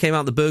 Then came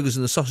out the burgers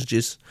and the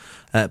sausages,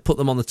 put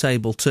them on the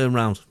table, turned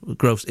round.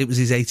 Gross. It was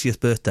his 80th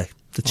birthday.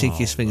 The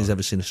cheekiest thing he's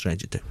ever seen a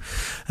stranger do.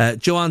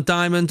 Joanne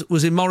Diamond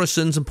was in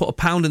Morrison's and put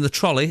 £1 in the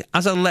trolley.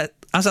 As I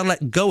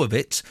let go of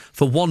it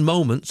for one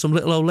moment, some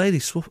little old lady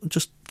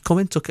just come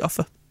in, took it off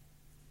her,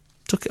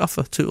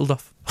 tootled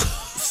off.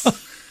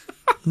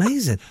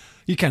 Amazing.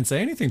 You can't say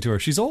anything to her.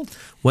 She's old.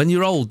 When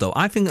you're old, though,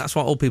 I think that's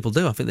what old people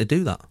do. I think they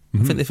do that. I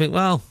think they think,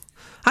 well,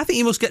 I think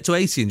you must get to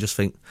 80 and just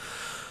think,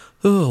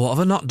 oh, what have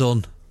I not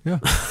done? Yeah.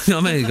 You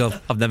know what I mean? You go,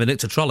 I've never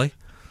nicked a trolley.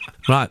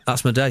 Right,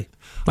 that's my day.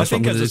 I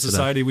think as a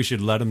society we should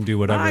let them do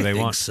whatever they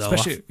want. So.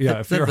 Especially,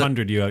 if you're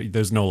 100,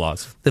 there's no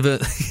laws.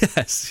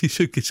 Yes, you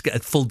should just get a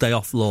full day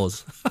off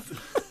laws.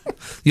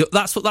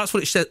 That's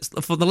what it says.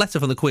 For the letter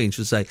from the Queen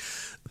should say,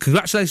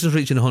 congratulations for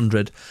reaching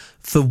 100.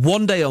 For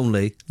one day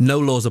only, no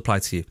laws apply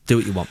to you. Do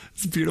what you want.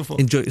 It's beautiful.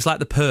 Enjoy. It's like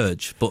the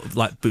Purge, but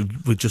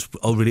with just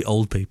really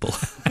old people.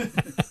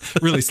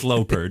 Really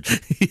slow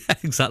purge. Yeah,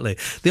 exactly.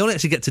 They only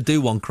actually get to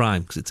do one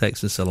crime because it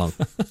takes them so long.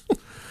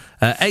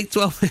 8,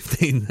 12,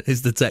 15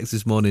 is the text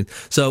this morning.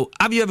 So,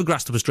 have you ever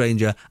grassed up a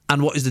stranger?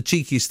 And what is the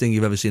cheekiest thing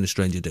you've ever seen a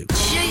stranger do?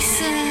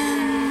 Jason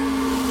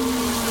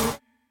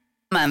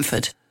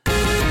Manford.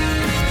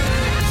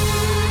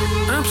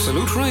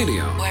 Absolute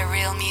Radio. Where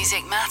real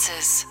music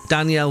matters.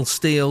 Danielle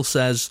Steele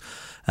says,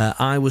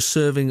 I was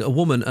serving a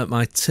woman at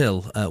my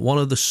till. One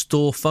of the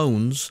store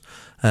phones,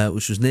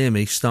 which was near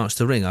me, starts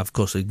to ring. I, of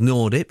course,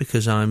 ignored it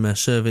because I'm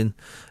serving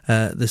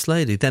this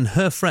lady. Then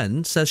her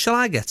friend says, shall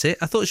I get it?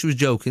 I thought she was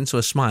joking, so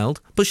I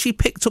smiled. But she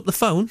picked up the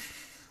phone.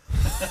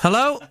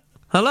 Hello?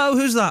 Hello,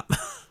 who's that?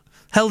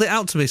 Held it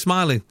out to me,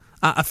 smiling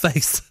at her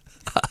face,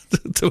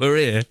 to her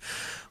ear.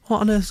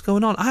 What on earth's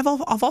going on? I've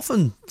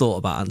often thought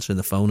about answering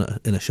the phone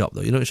in a shop,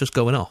 though. You know, it's just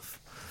going off.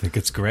 I think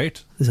it's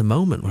great. There's a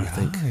moment where I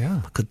think,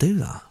 I could do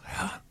that.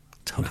 Yeah.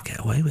 Totally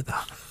get away with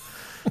that.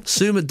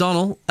 Sue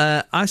McDonnell,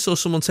 I saw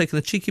someone taking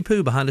a cheeky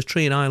poo behind a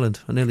tree in Ireland.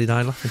 I nearly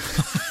died laughing.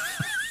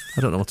 I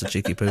don't know what a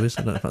cheeky poo is.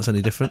 I don't know if that's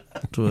any different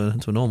to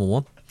a normal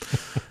one.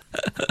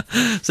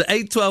 So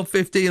 8, 12,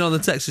 15 on the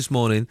text this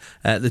morning.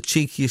 The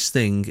cheekiest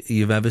thing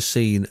you've ever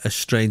seen a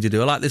stranger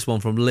do. I like this one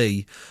from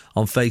Lee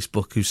on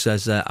Facebook, who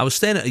says, I was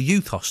staying at a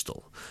youth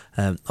hostel,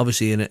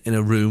 obviously in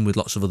a room with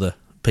lots of other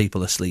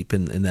people asleep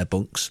in their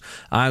bunks.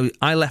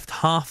 I left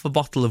half a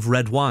bottle of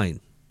red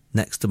wine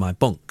next to my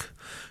bunk.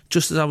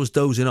 Just as I was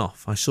dozing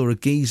off, I saw a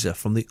geezer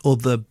from the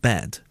other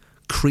bed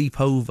creep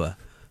over,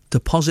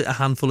 deposit a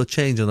handful of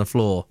change on the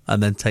floor,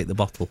 and then take the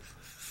bottle.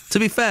 To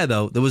be fair,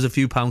 though, there was a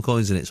few pound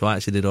coins in it, so I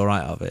actually did all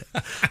right out of it.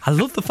 I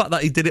love the fact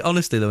that he did it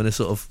honestly, though, in a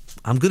sort of,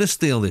 I'm going to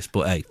steal this,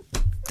 but hey,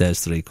 there's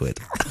 £3.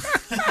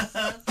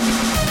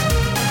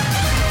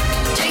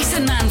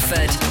 Jason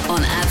Manford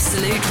on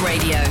Absolute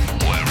Radio.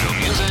 Where real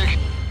music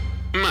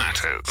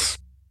matters.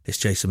 It's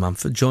Jason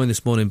Manford, joined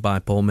this morning by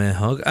Paul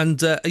Myrehaug.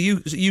 And are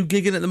you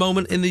gigging at the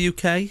moment in the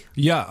UK?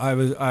 Yeah,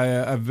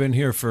 I've been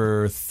here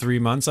for 3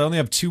 months. I only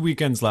have 2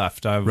 weekends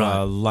left. I've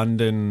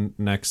London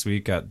next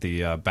week at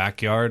the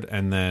Backyard,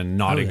 and then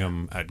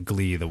Nottingham at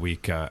Glee the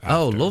week after.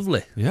 Oh,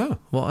 lovely. Yeah.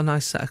 What a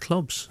nice set of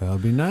clubs. That'll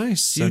be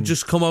nice. You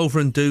just come over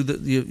and do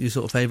your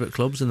sort of favourite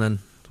clubs and then...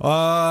 you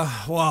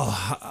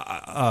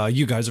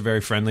guys are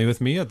very friendly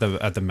with me at the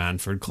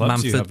Manford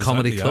clubs. Manford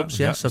comedy clubs,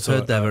 yes. I've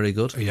heard they're very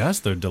good. Yes,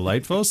 they're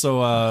delightful.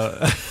 So,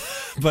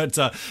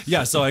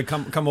 so I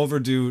come over,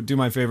 do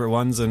my favorite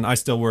ones, and I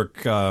still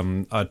work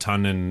a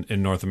ton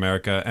in North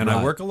America, and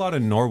I work a lot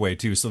in Norway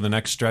too. So the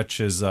next stretch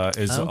is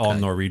all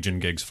Norwegian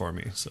gigs for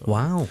me. So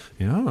wow,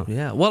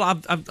 yeah. Well,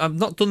 I've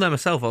not done that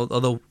myself,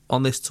 although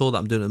on this tour that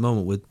I'm doing at the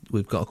moment,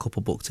 we've got a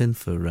couple booked in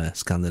for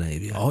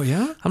Scandinavia. Oh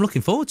yeah, I'm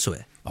looking forward to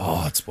it.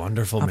 Oh, it's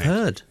wonderful, mate.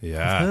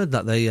 I've heard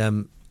that they.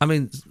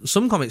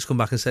 Some comics come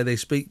back and say they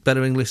speak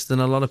better English than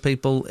a lot of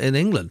people in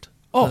England.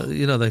 Oh,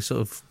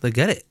 they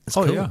get it. It's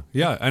cool.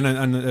 Yeah,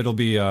 and it'll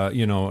be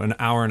an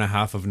hour and a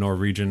half of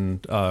Norwegian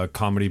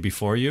comedy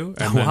before you,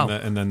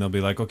 and then they'll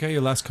be like, okay,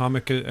 your last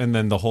comic, and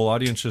then the whole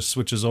audience just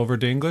switches over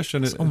to English,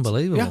 and it's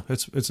unbelievable. Yeah,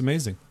 it's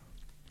amazing.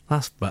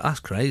 That's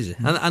crazy,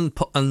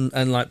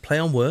 and like play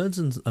on words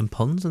and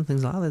puns and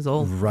things like that. There's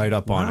all right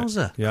up on it.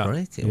 Yeah,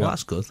 Well,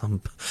 that's good.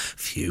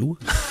 Phew.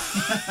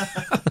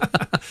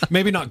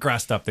 Maybe not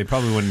grassed up. They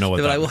probably wouldn't know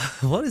what that. Like,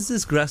 what is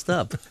this grassed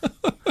up?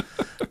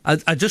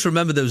 I just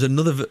remember there's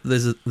another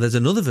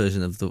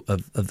version of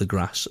the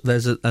grass.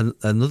 There's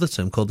another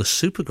term called the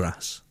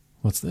supergrass.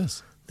 What's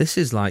this? This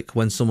is like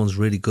when someone's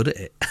really good at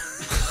it,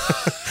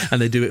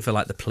 and they do it for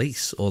like the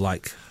police or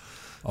like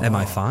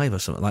MI5 or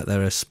something. Like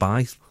they're a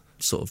spy.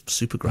 Sort of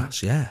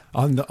supergrass, yeah.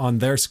 On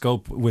their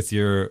scope with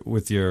your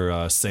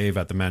save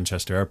at the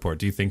Manchester airport,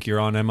 do you think you're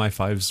on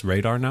MI5's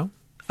radar now?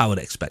 I would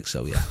expect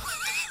so, yeah.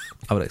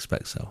 I would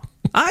expect so.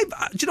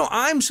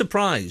 I'm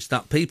surprised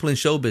that people in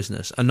show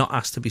business are not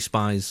asked to be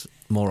spies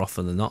more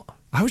often than not.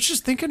 I was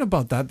just thinking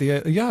about that.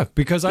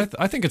 Because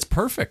I think it's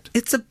perfect.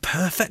 It's a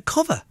perfect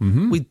cover.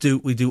 Mm-hmm. We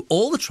do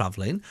all the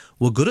travelling.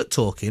 We're good at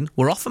talking.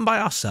 We're often by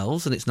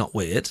ourselves, and it's not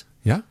weird.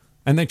 Yeah.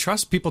 And they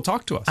trust people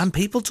talk to us. And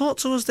people talk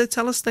to us. They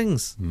tell us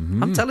things.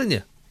 Mm-hmm. I'm telling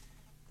you.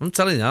 I'm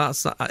putting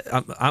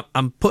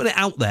it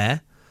out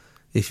there.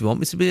 If you want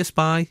me to be a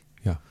spy,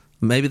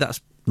 maybe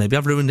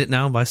I've ruined it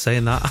now by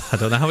saying that. I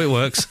don't know how it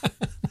works.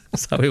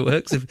 That's how it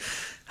works.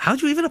 How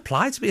do you even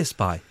apply to be a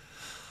spy?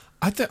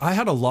 I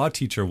had a law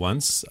teacher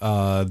once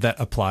that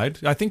applied.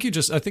 I think it's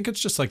just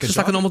like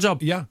like a normal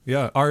job. Yeah.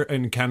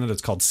 In Canada,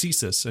 it's called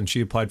CSIS, and she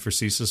applied for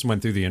CSIS and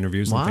went through the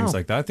interviews and things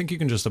like that. I think you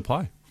can just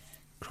apply.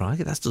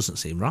 Crikey, that doesn't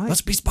seem right. Let's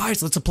be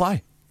spies. Let's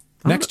apply.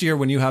 Next year,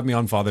 when you have me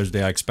on Father's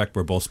Day, I expect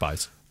we're both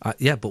spies.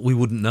 Yeah, but we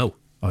wouldn't know.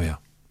 Oh, yeah.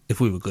 If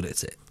we were good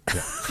at it.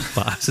 Yeah.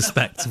 But I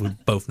suspect we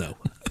both know.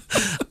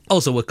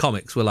 Also, we're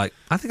comics. We're like,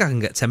 I think I can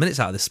get 10 minutes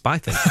out of this spy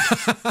thing.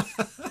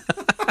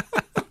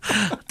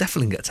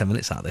 Definitely can get 10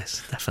 minutes out of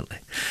this. Definitely.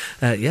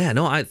 I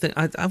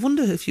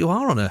wonder if you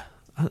are on the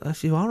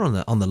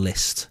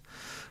list.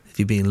 If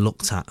you're being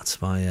looked at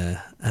by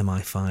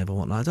MI5 or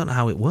whatnot. I don't know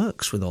how it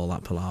works with all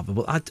that palaver,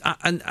 but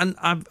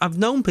I've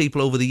known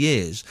people over the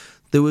years.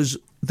 There was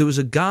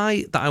a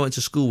guy that I went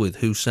to school with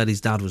who said his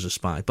dad was a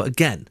spy, but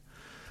again,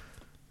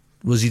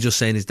 was he just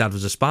saying his dad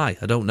was a spy?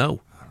 I don't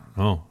know.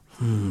 Oh,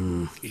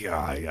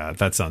 yeah,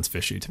 that sounds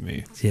fishy to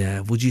me.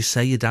 Yeah, would you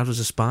say your dad was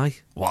a spy?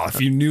 Well,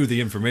 if you knew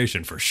the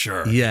information for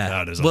sure. Yeah,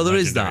 that is there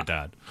is that.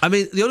 Dad. I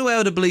mean, the only way I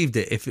would have believed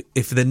it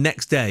if the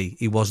next day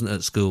he wasn't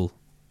at school.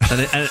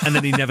 And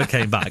then he never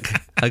came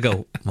back. I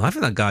go, I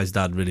think that guy's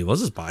dad really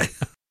was a spy.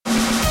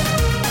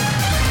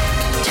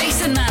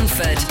 Jason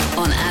Manford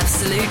on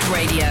Absolute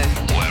Radio.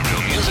 Where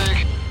real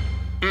music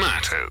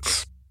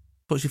matters.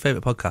 What's your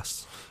favourite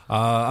podcast?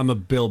 I'm a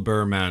Bill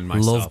Burr man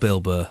myself. Love Bill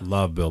Burr.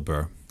 Love Bill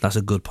Burr. That's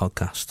a good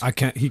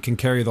podcast. He can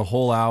carry the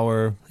whole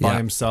hour by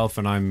himself,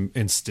 and I'm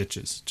in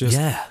stitches. Just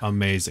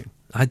amazing.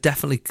 I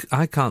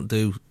couldn't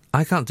do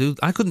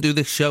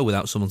this show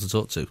without someone to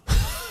talk to.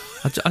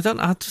 I don't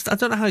know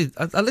how.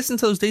 I listen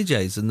to those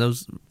DJs and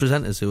those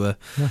presenters who are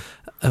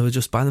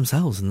just by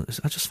themselves, and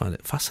I just find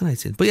it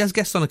fascinating. But he has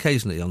guests on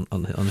occasionally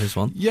on his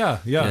one. Yeah.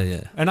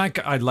 And I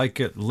like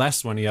it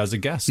less when he has a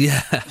guest.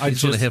 Yeah, I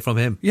just want to hear from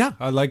him. Yeah,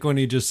 I like when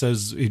he just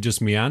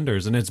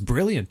meanders, and it's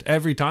brilliant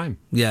every time.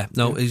 Yeah,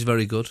 he's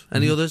very good.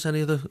 Any others?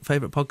 Any other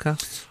favourite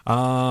podcasts?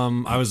 I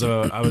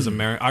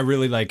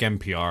really like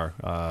NPR.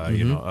 I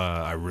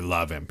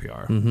love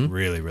NPR.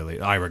 Really, really.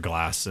 Ira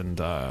Glass and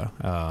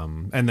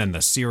then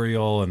the Serial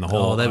and the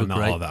whole. Oh, they were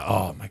great. All that.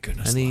 Oh my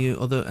goodness. Any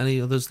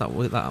others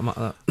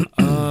that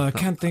I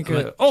can't think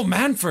of. Oh,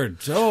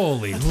 Manford!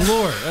 Holy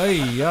Lord! Hey,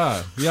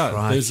 yeah.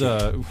 Right. There's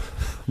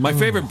my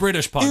favorite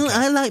British podcast.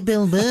 I like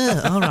Bill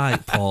Burr. All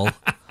right, Paul.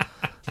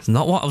 It's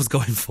not what I was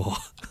going for.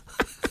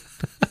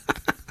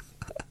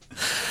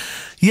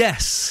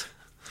 Yes,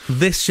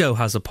 this show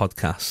has a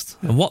podcast,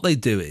 and what they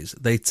do is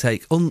they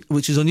take,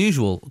 which is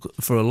unusual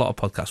for a lot of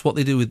podcasts. What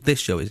they do with this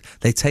show is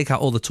they take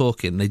out all the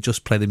talking, and they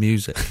just play the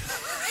music.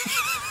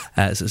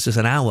 So it's just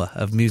an hour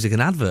of music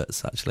and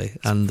adverts, actually.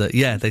 And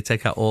they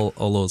take out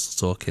all us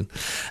talking.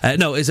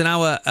 No, it's an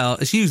hour.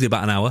 It's usually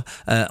about an hour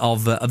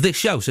of this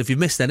show. So if you've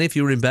missed any, if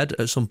you were in bed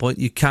at some point,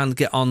 you can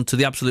get on to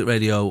the Absolute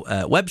Radio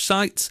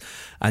website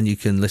and you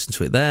can listen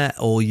to it there,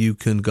 or you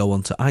can go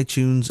onto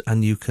iTunes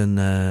and you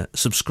can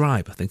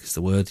subscribe. I think is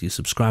the word. You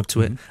subscribe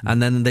to it,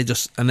 and then it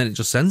just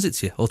sends it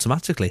to you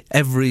automatically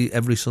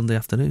every Sunday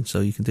afternoon. So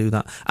you can do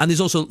that. And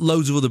there's also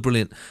loads of other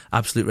brilliant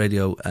Absolute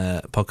Radio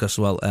podcasts as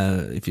well.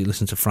 If you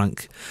listen to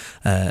Frank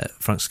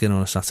Skinner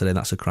on a Saturday,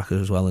 that's a cracker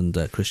as well, and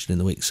Christian in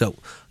the Week. So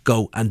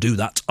go and do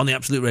that on the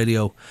Absolute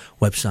Radio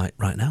website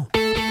right now.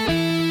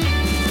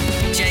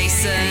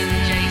 Jason.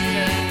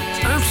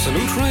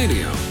 Absolute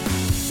Radio,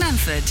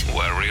 Manford.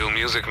 where real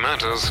music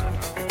matters.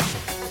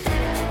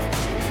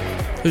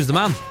 Who's the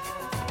man?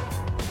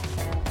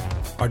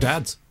 Our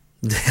dads.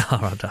 They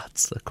are our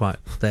dads.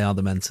 They are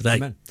the men today.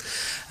 Amen.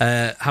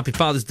 Happy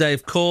Father's Day,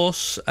 of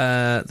course.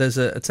 There's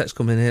a text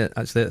coming here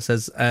actually that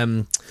says,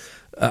 "I'm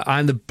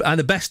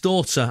the best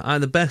daughter.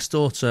 I'm the best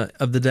daughter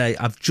of the day.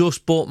 I've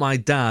just bought my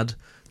dad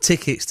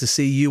tickets to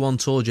see you on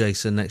tour,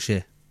 Jason, next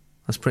year."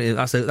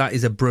 That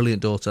is a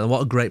brilliant daughter, and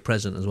what a great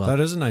present as well. That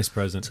is a nice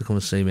present to come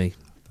and see me.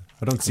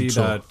 I don't see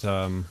that.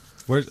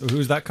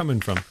 Who's that coming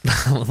from?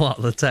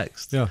 What, the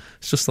text? Yeah,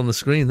 it's just on the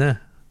screen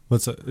there.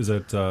 What's her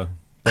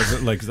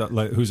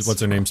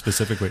name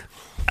specifically?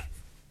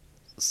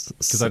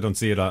 Because I don't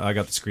see it. I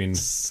got the screen.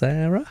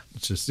 Sarah?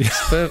 It's just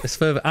it's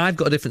further. I've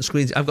got a different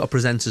screen. I've got a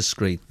presenter's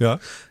screen. Yeah.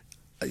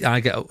 I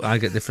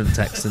get different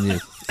text than you.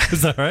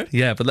 Is that right?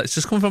 Yeah, but let's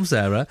just come from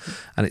Sarah,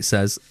 and it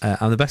says,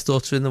 "I'm the best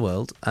daughter in the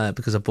world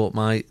because I bought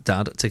my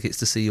dad tickets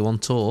to see you on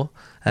tour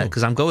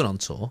because I'm going on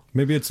tour."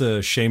 Maybe it's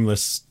a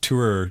shameless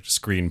tour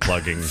screen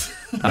plugging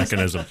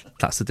mechanism.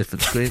 That's a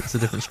different screen. It's a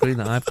different screen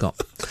that I've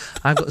got.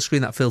 I've got a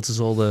screen that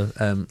filters all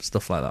the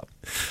stuff like that.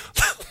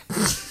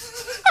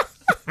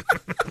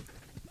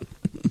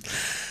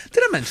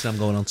 Did I mention I'm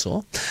going on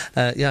tour?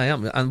 Yeah, I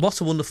am. And what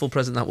a wonderful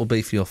present that will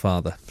be for your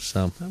father.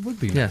 So that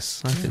would be nice.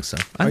 Yes, I think so.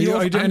 And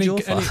your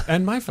father.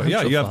 And my father.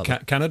 Yeah, you have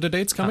father. Canada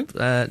dates coming?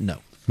 No.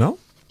 No?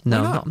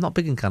 No, I'm not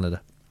big in Canada.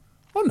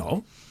 Oh,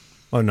 no.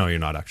 Oh, no, you're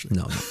not actually.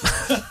 No,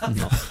 I'm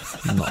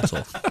not at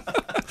all.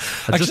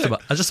 I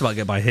just about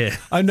get by here.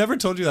 I never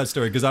told you that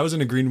story because I was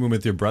in a green room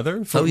with your brother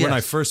when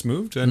I first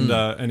moved,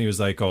 and he was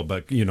like, "Oh,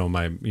 but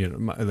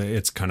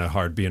it's kind of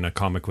hard being a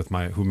comic with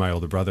who my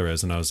older brother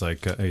is," and I was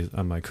like,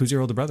 "I'm like, who's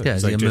your older brother?" Yeah,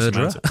 he's is like, he a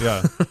Jason murderer? Manson.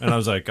 Yeah, and I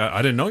was like,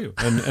 I didn't know you,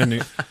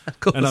 and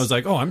I was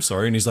like, "Oh, I'm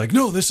sorry," and he's like,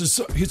 "No,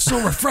 it's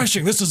so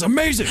refreshing. This is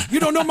amazing. You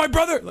don't know my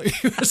brother." Like,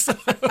 it was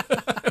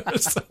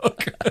so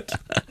good.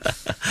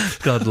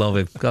 God love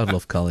him. God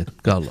love Colin.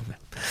 God love him.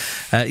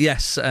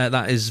 Yes,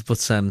 that is. But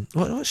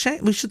what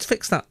shame. We should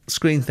fix that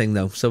screen thing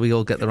though, so we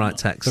all get the right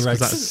text.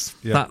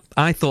 That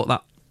I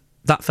thought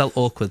that felt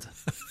awkward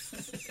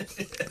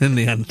in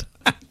the end.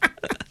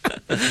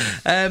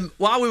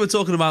 While we were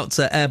talking about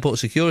airport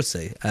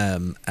security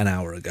an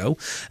hour ago,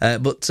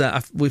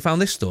 we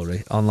found this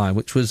story online,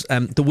 which was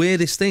the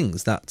weirdest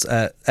things that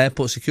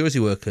airport security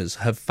workers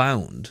have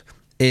found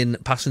in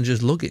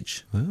passengers'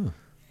 luggage. Oh.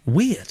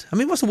 Weird. I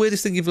mean, what's the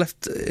weirdest thing you've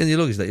left in your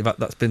luggage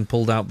that's been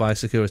pulled out by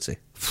security?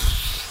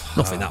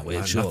 Nothing that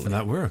weird, surely. Nothing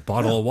that weird.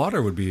 Bottle of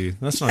water would be.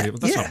 That's not weird.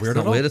 It's not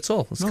weird at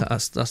all.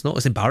 That's not.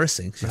 It's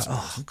embarrassing.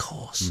 Of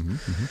course.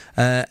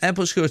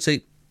 Airport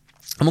security.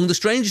 Among the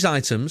strangest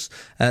items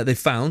they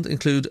found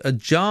include a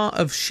jar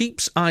of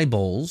sheep's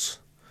eyeballs,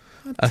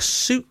 a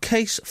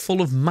suitcase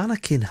full of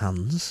mannequin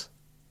hands.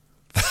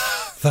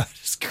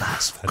 That's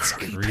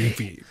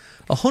creepy.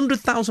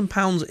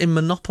 £100,000 in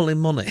Monopoly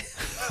money.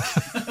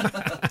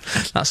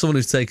 That's someone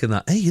who's taken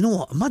that. Hey, you know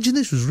what? Imagine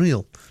this was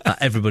real. That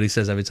everybody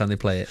says every time they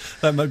play it.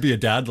 That might be a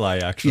dad lie,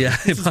 actually. Yeah,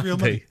 it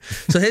might be.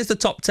 So here's the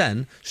top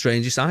 10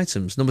 strangest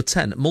items. Number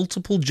 10,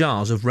 multiple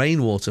jars of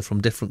rainwater from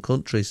different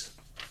countries.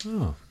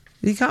 Oh.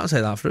 You can't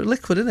say that for it.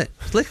 Liquid, isn't it?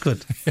 It's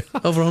liquid.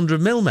 Over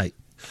 100 mil, mate.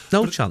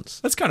 No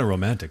chance. That's kind of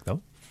romantic,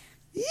 though.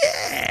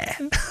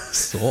 Yeah.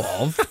 Sort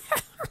of.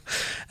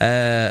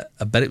 I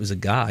bet it was a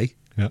guy.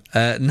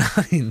 Yeah.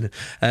 9,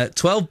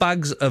 12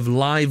 bags of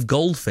live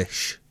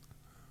goldfish.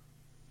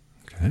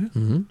 Okay.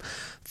 Mm-hmm.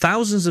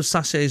 Thousands of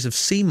sachets of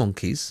sea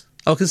monkeys.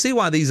 Oh, I can see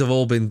why these have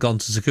all been gone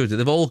to security.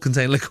 They've all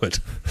contained liquid.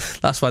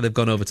 That's why they've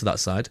gone over to that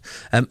side.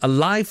 A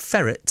live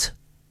ferret.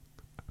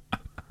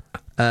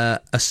 A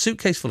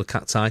suitcase full of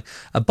cacti.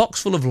 A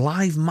box full of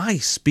live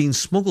mice being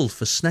smuggled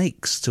for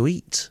snakes to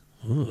eat.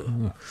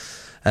 The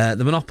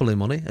Monopoly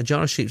money, a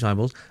jar of sheep's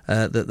eyeballs,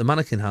 the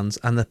mannequin hands,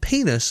 and the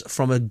penis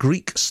from a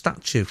Greek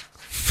statue.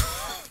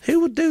 Who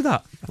would do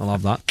that? I'll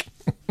have that.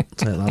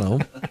 Take that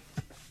home.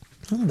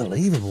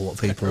 Unbelievable what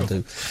people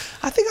do.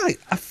 I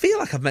feel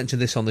like I've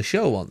mentioned this on the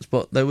show once,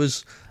 but I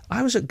was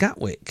at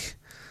Gatwick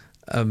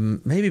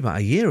maybe about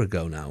a year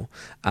ago now,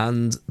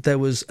 and there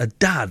was a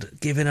dad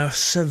giving a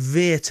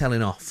severe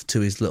telling off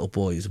to his little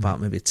boy, who's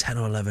about maybe 10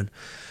 or 11.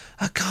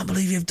 I can't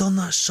believe you've done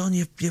that, son.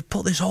 You've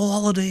put this whole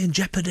holiday in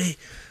jeopardy.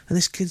 And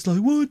this kid's like,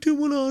 well, I do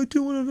want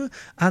to.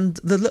 And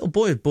the little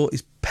boy had bought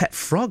his pet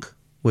frog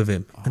with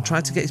him and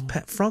tried to get his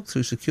pet frog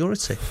through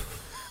security.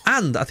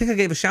 And I think I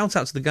gave a shout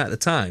out to the guy at the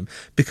time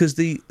because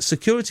the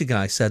security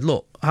guy said,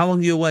 look, how long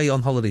are you away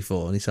on holiday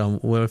for? And he said,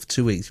 we're away for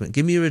 2 weeks. He went,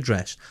 give me your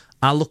address.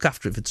 I'll look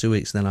after it for 2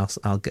 weeks and then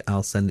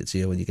I'll send it to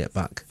you when you get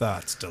back.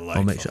 That's delightful.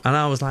 I'll make sure. And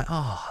I was like,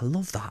 I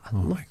love that.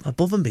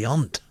 Above and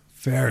beyond.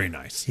 Very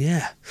nice.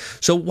 Yeah.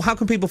 So how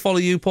can people follow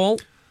you, Paul?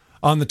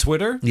 On the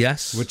Twitter?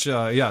 Yes. Which,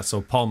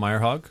 so Paul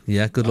Myrehaug.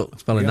 Yeah, good luck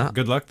spelling that.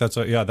 Good luck. That's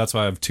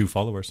why I have 2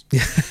 followers.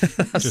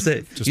 That's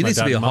it. You need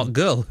to be a hot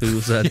girl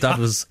whose dad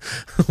was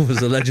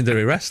a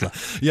legendary wrestler.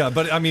 Yeah,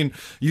 but I mean,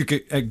 you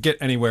could get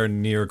anywhere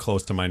near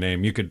close to my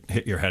name. You could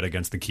hit your head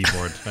against the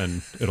keyboard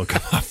and it'll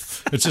come up.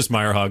 It's just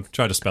Myrehaug.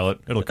 Try to spell it.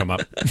 It'll come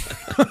up.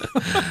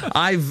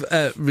 I've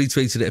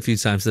retweeted it a few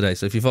times today,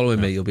 so if you're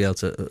following me, you'll be able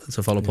to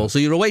follow Paul. So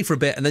you're away for a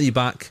bit and then you're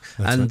back,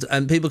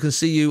 and people can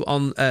see you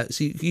on.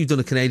 So you've done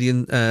a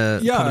Canadian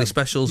comedy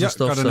specials and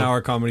stuff. Got an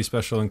hour comedy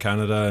special in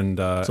Canada, and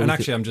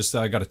actually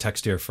I got a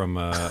text here from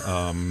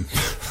and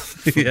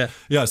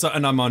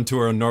I'm on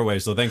tour in Norway.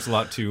 So thanks a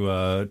lot to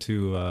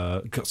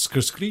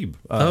Skrib.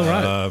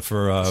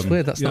 For it's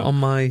weird. That's not on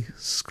my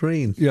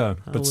screen. Yeah,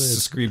 but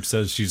Skrib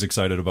says she's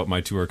excited about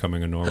my tour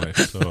coming in Norway.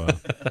 So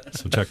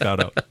check that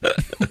out.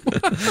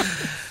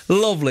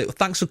 Lovely. Well,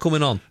 thanks for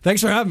coming on.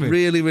 Thanks for having me.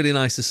 Really, really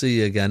nice to see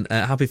you again.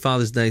 Happy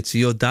Father's Day to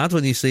your dad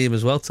when you see him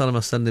as well. Tell him I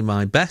send him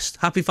my best.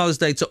 Happy Father's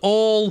Day to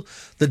all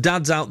the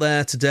dads out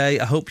there today.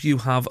 I hope you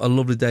have a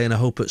lovely day, and I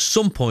hope at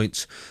some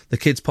point the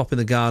kids pop in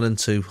the garden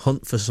to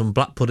hunt for some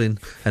black pudding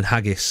and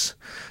haggis,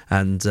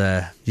 and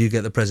you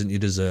get the present you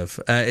deserve.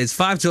 It's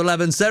 5 to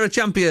 11. Sarah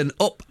Champion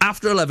up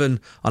after 11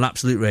 on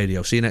Absolute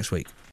Radio. See you next week.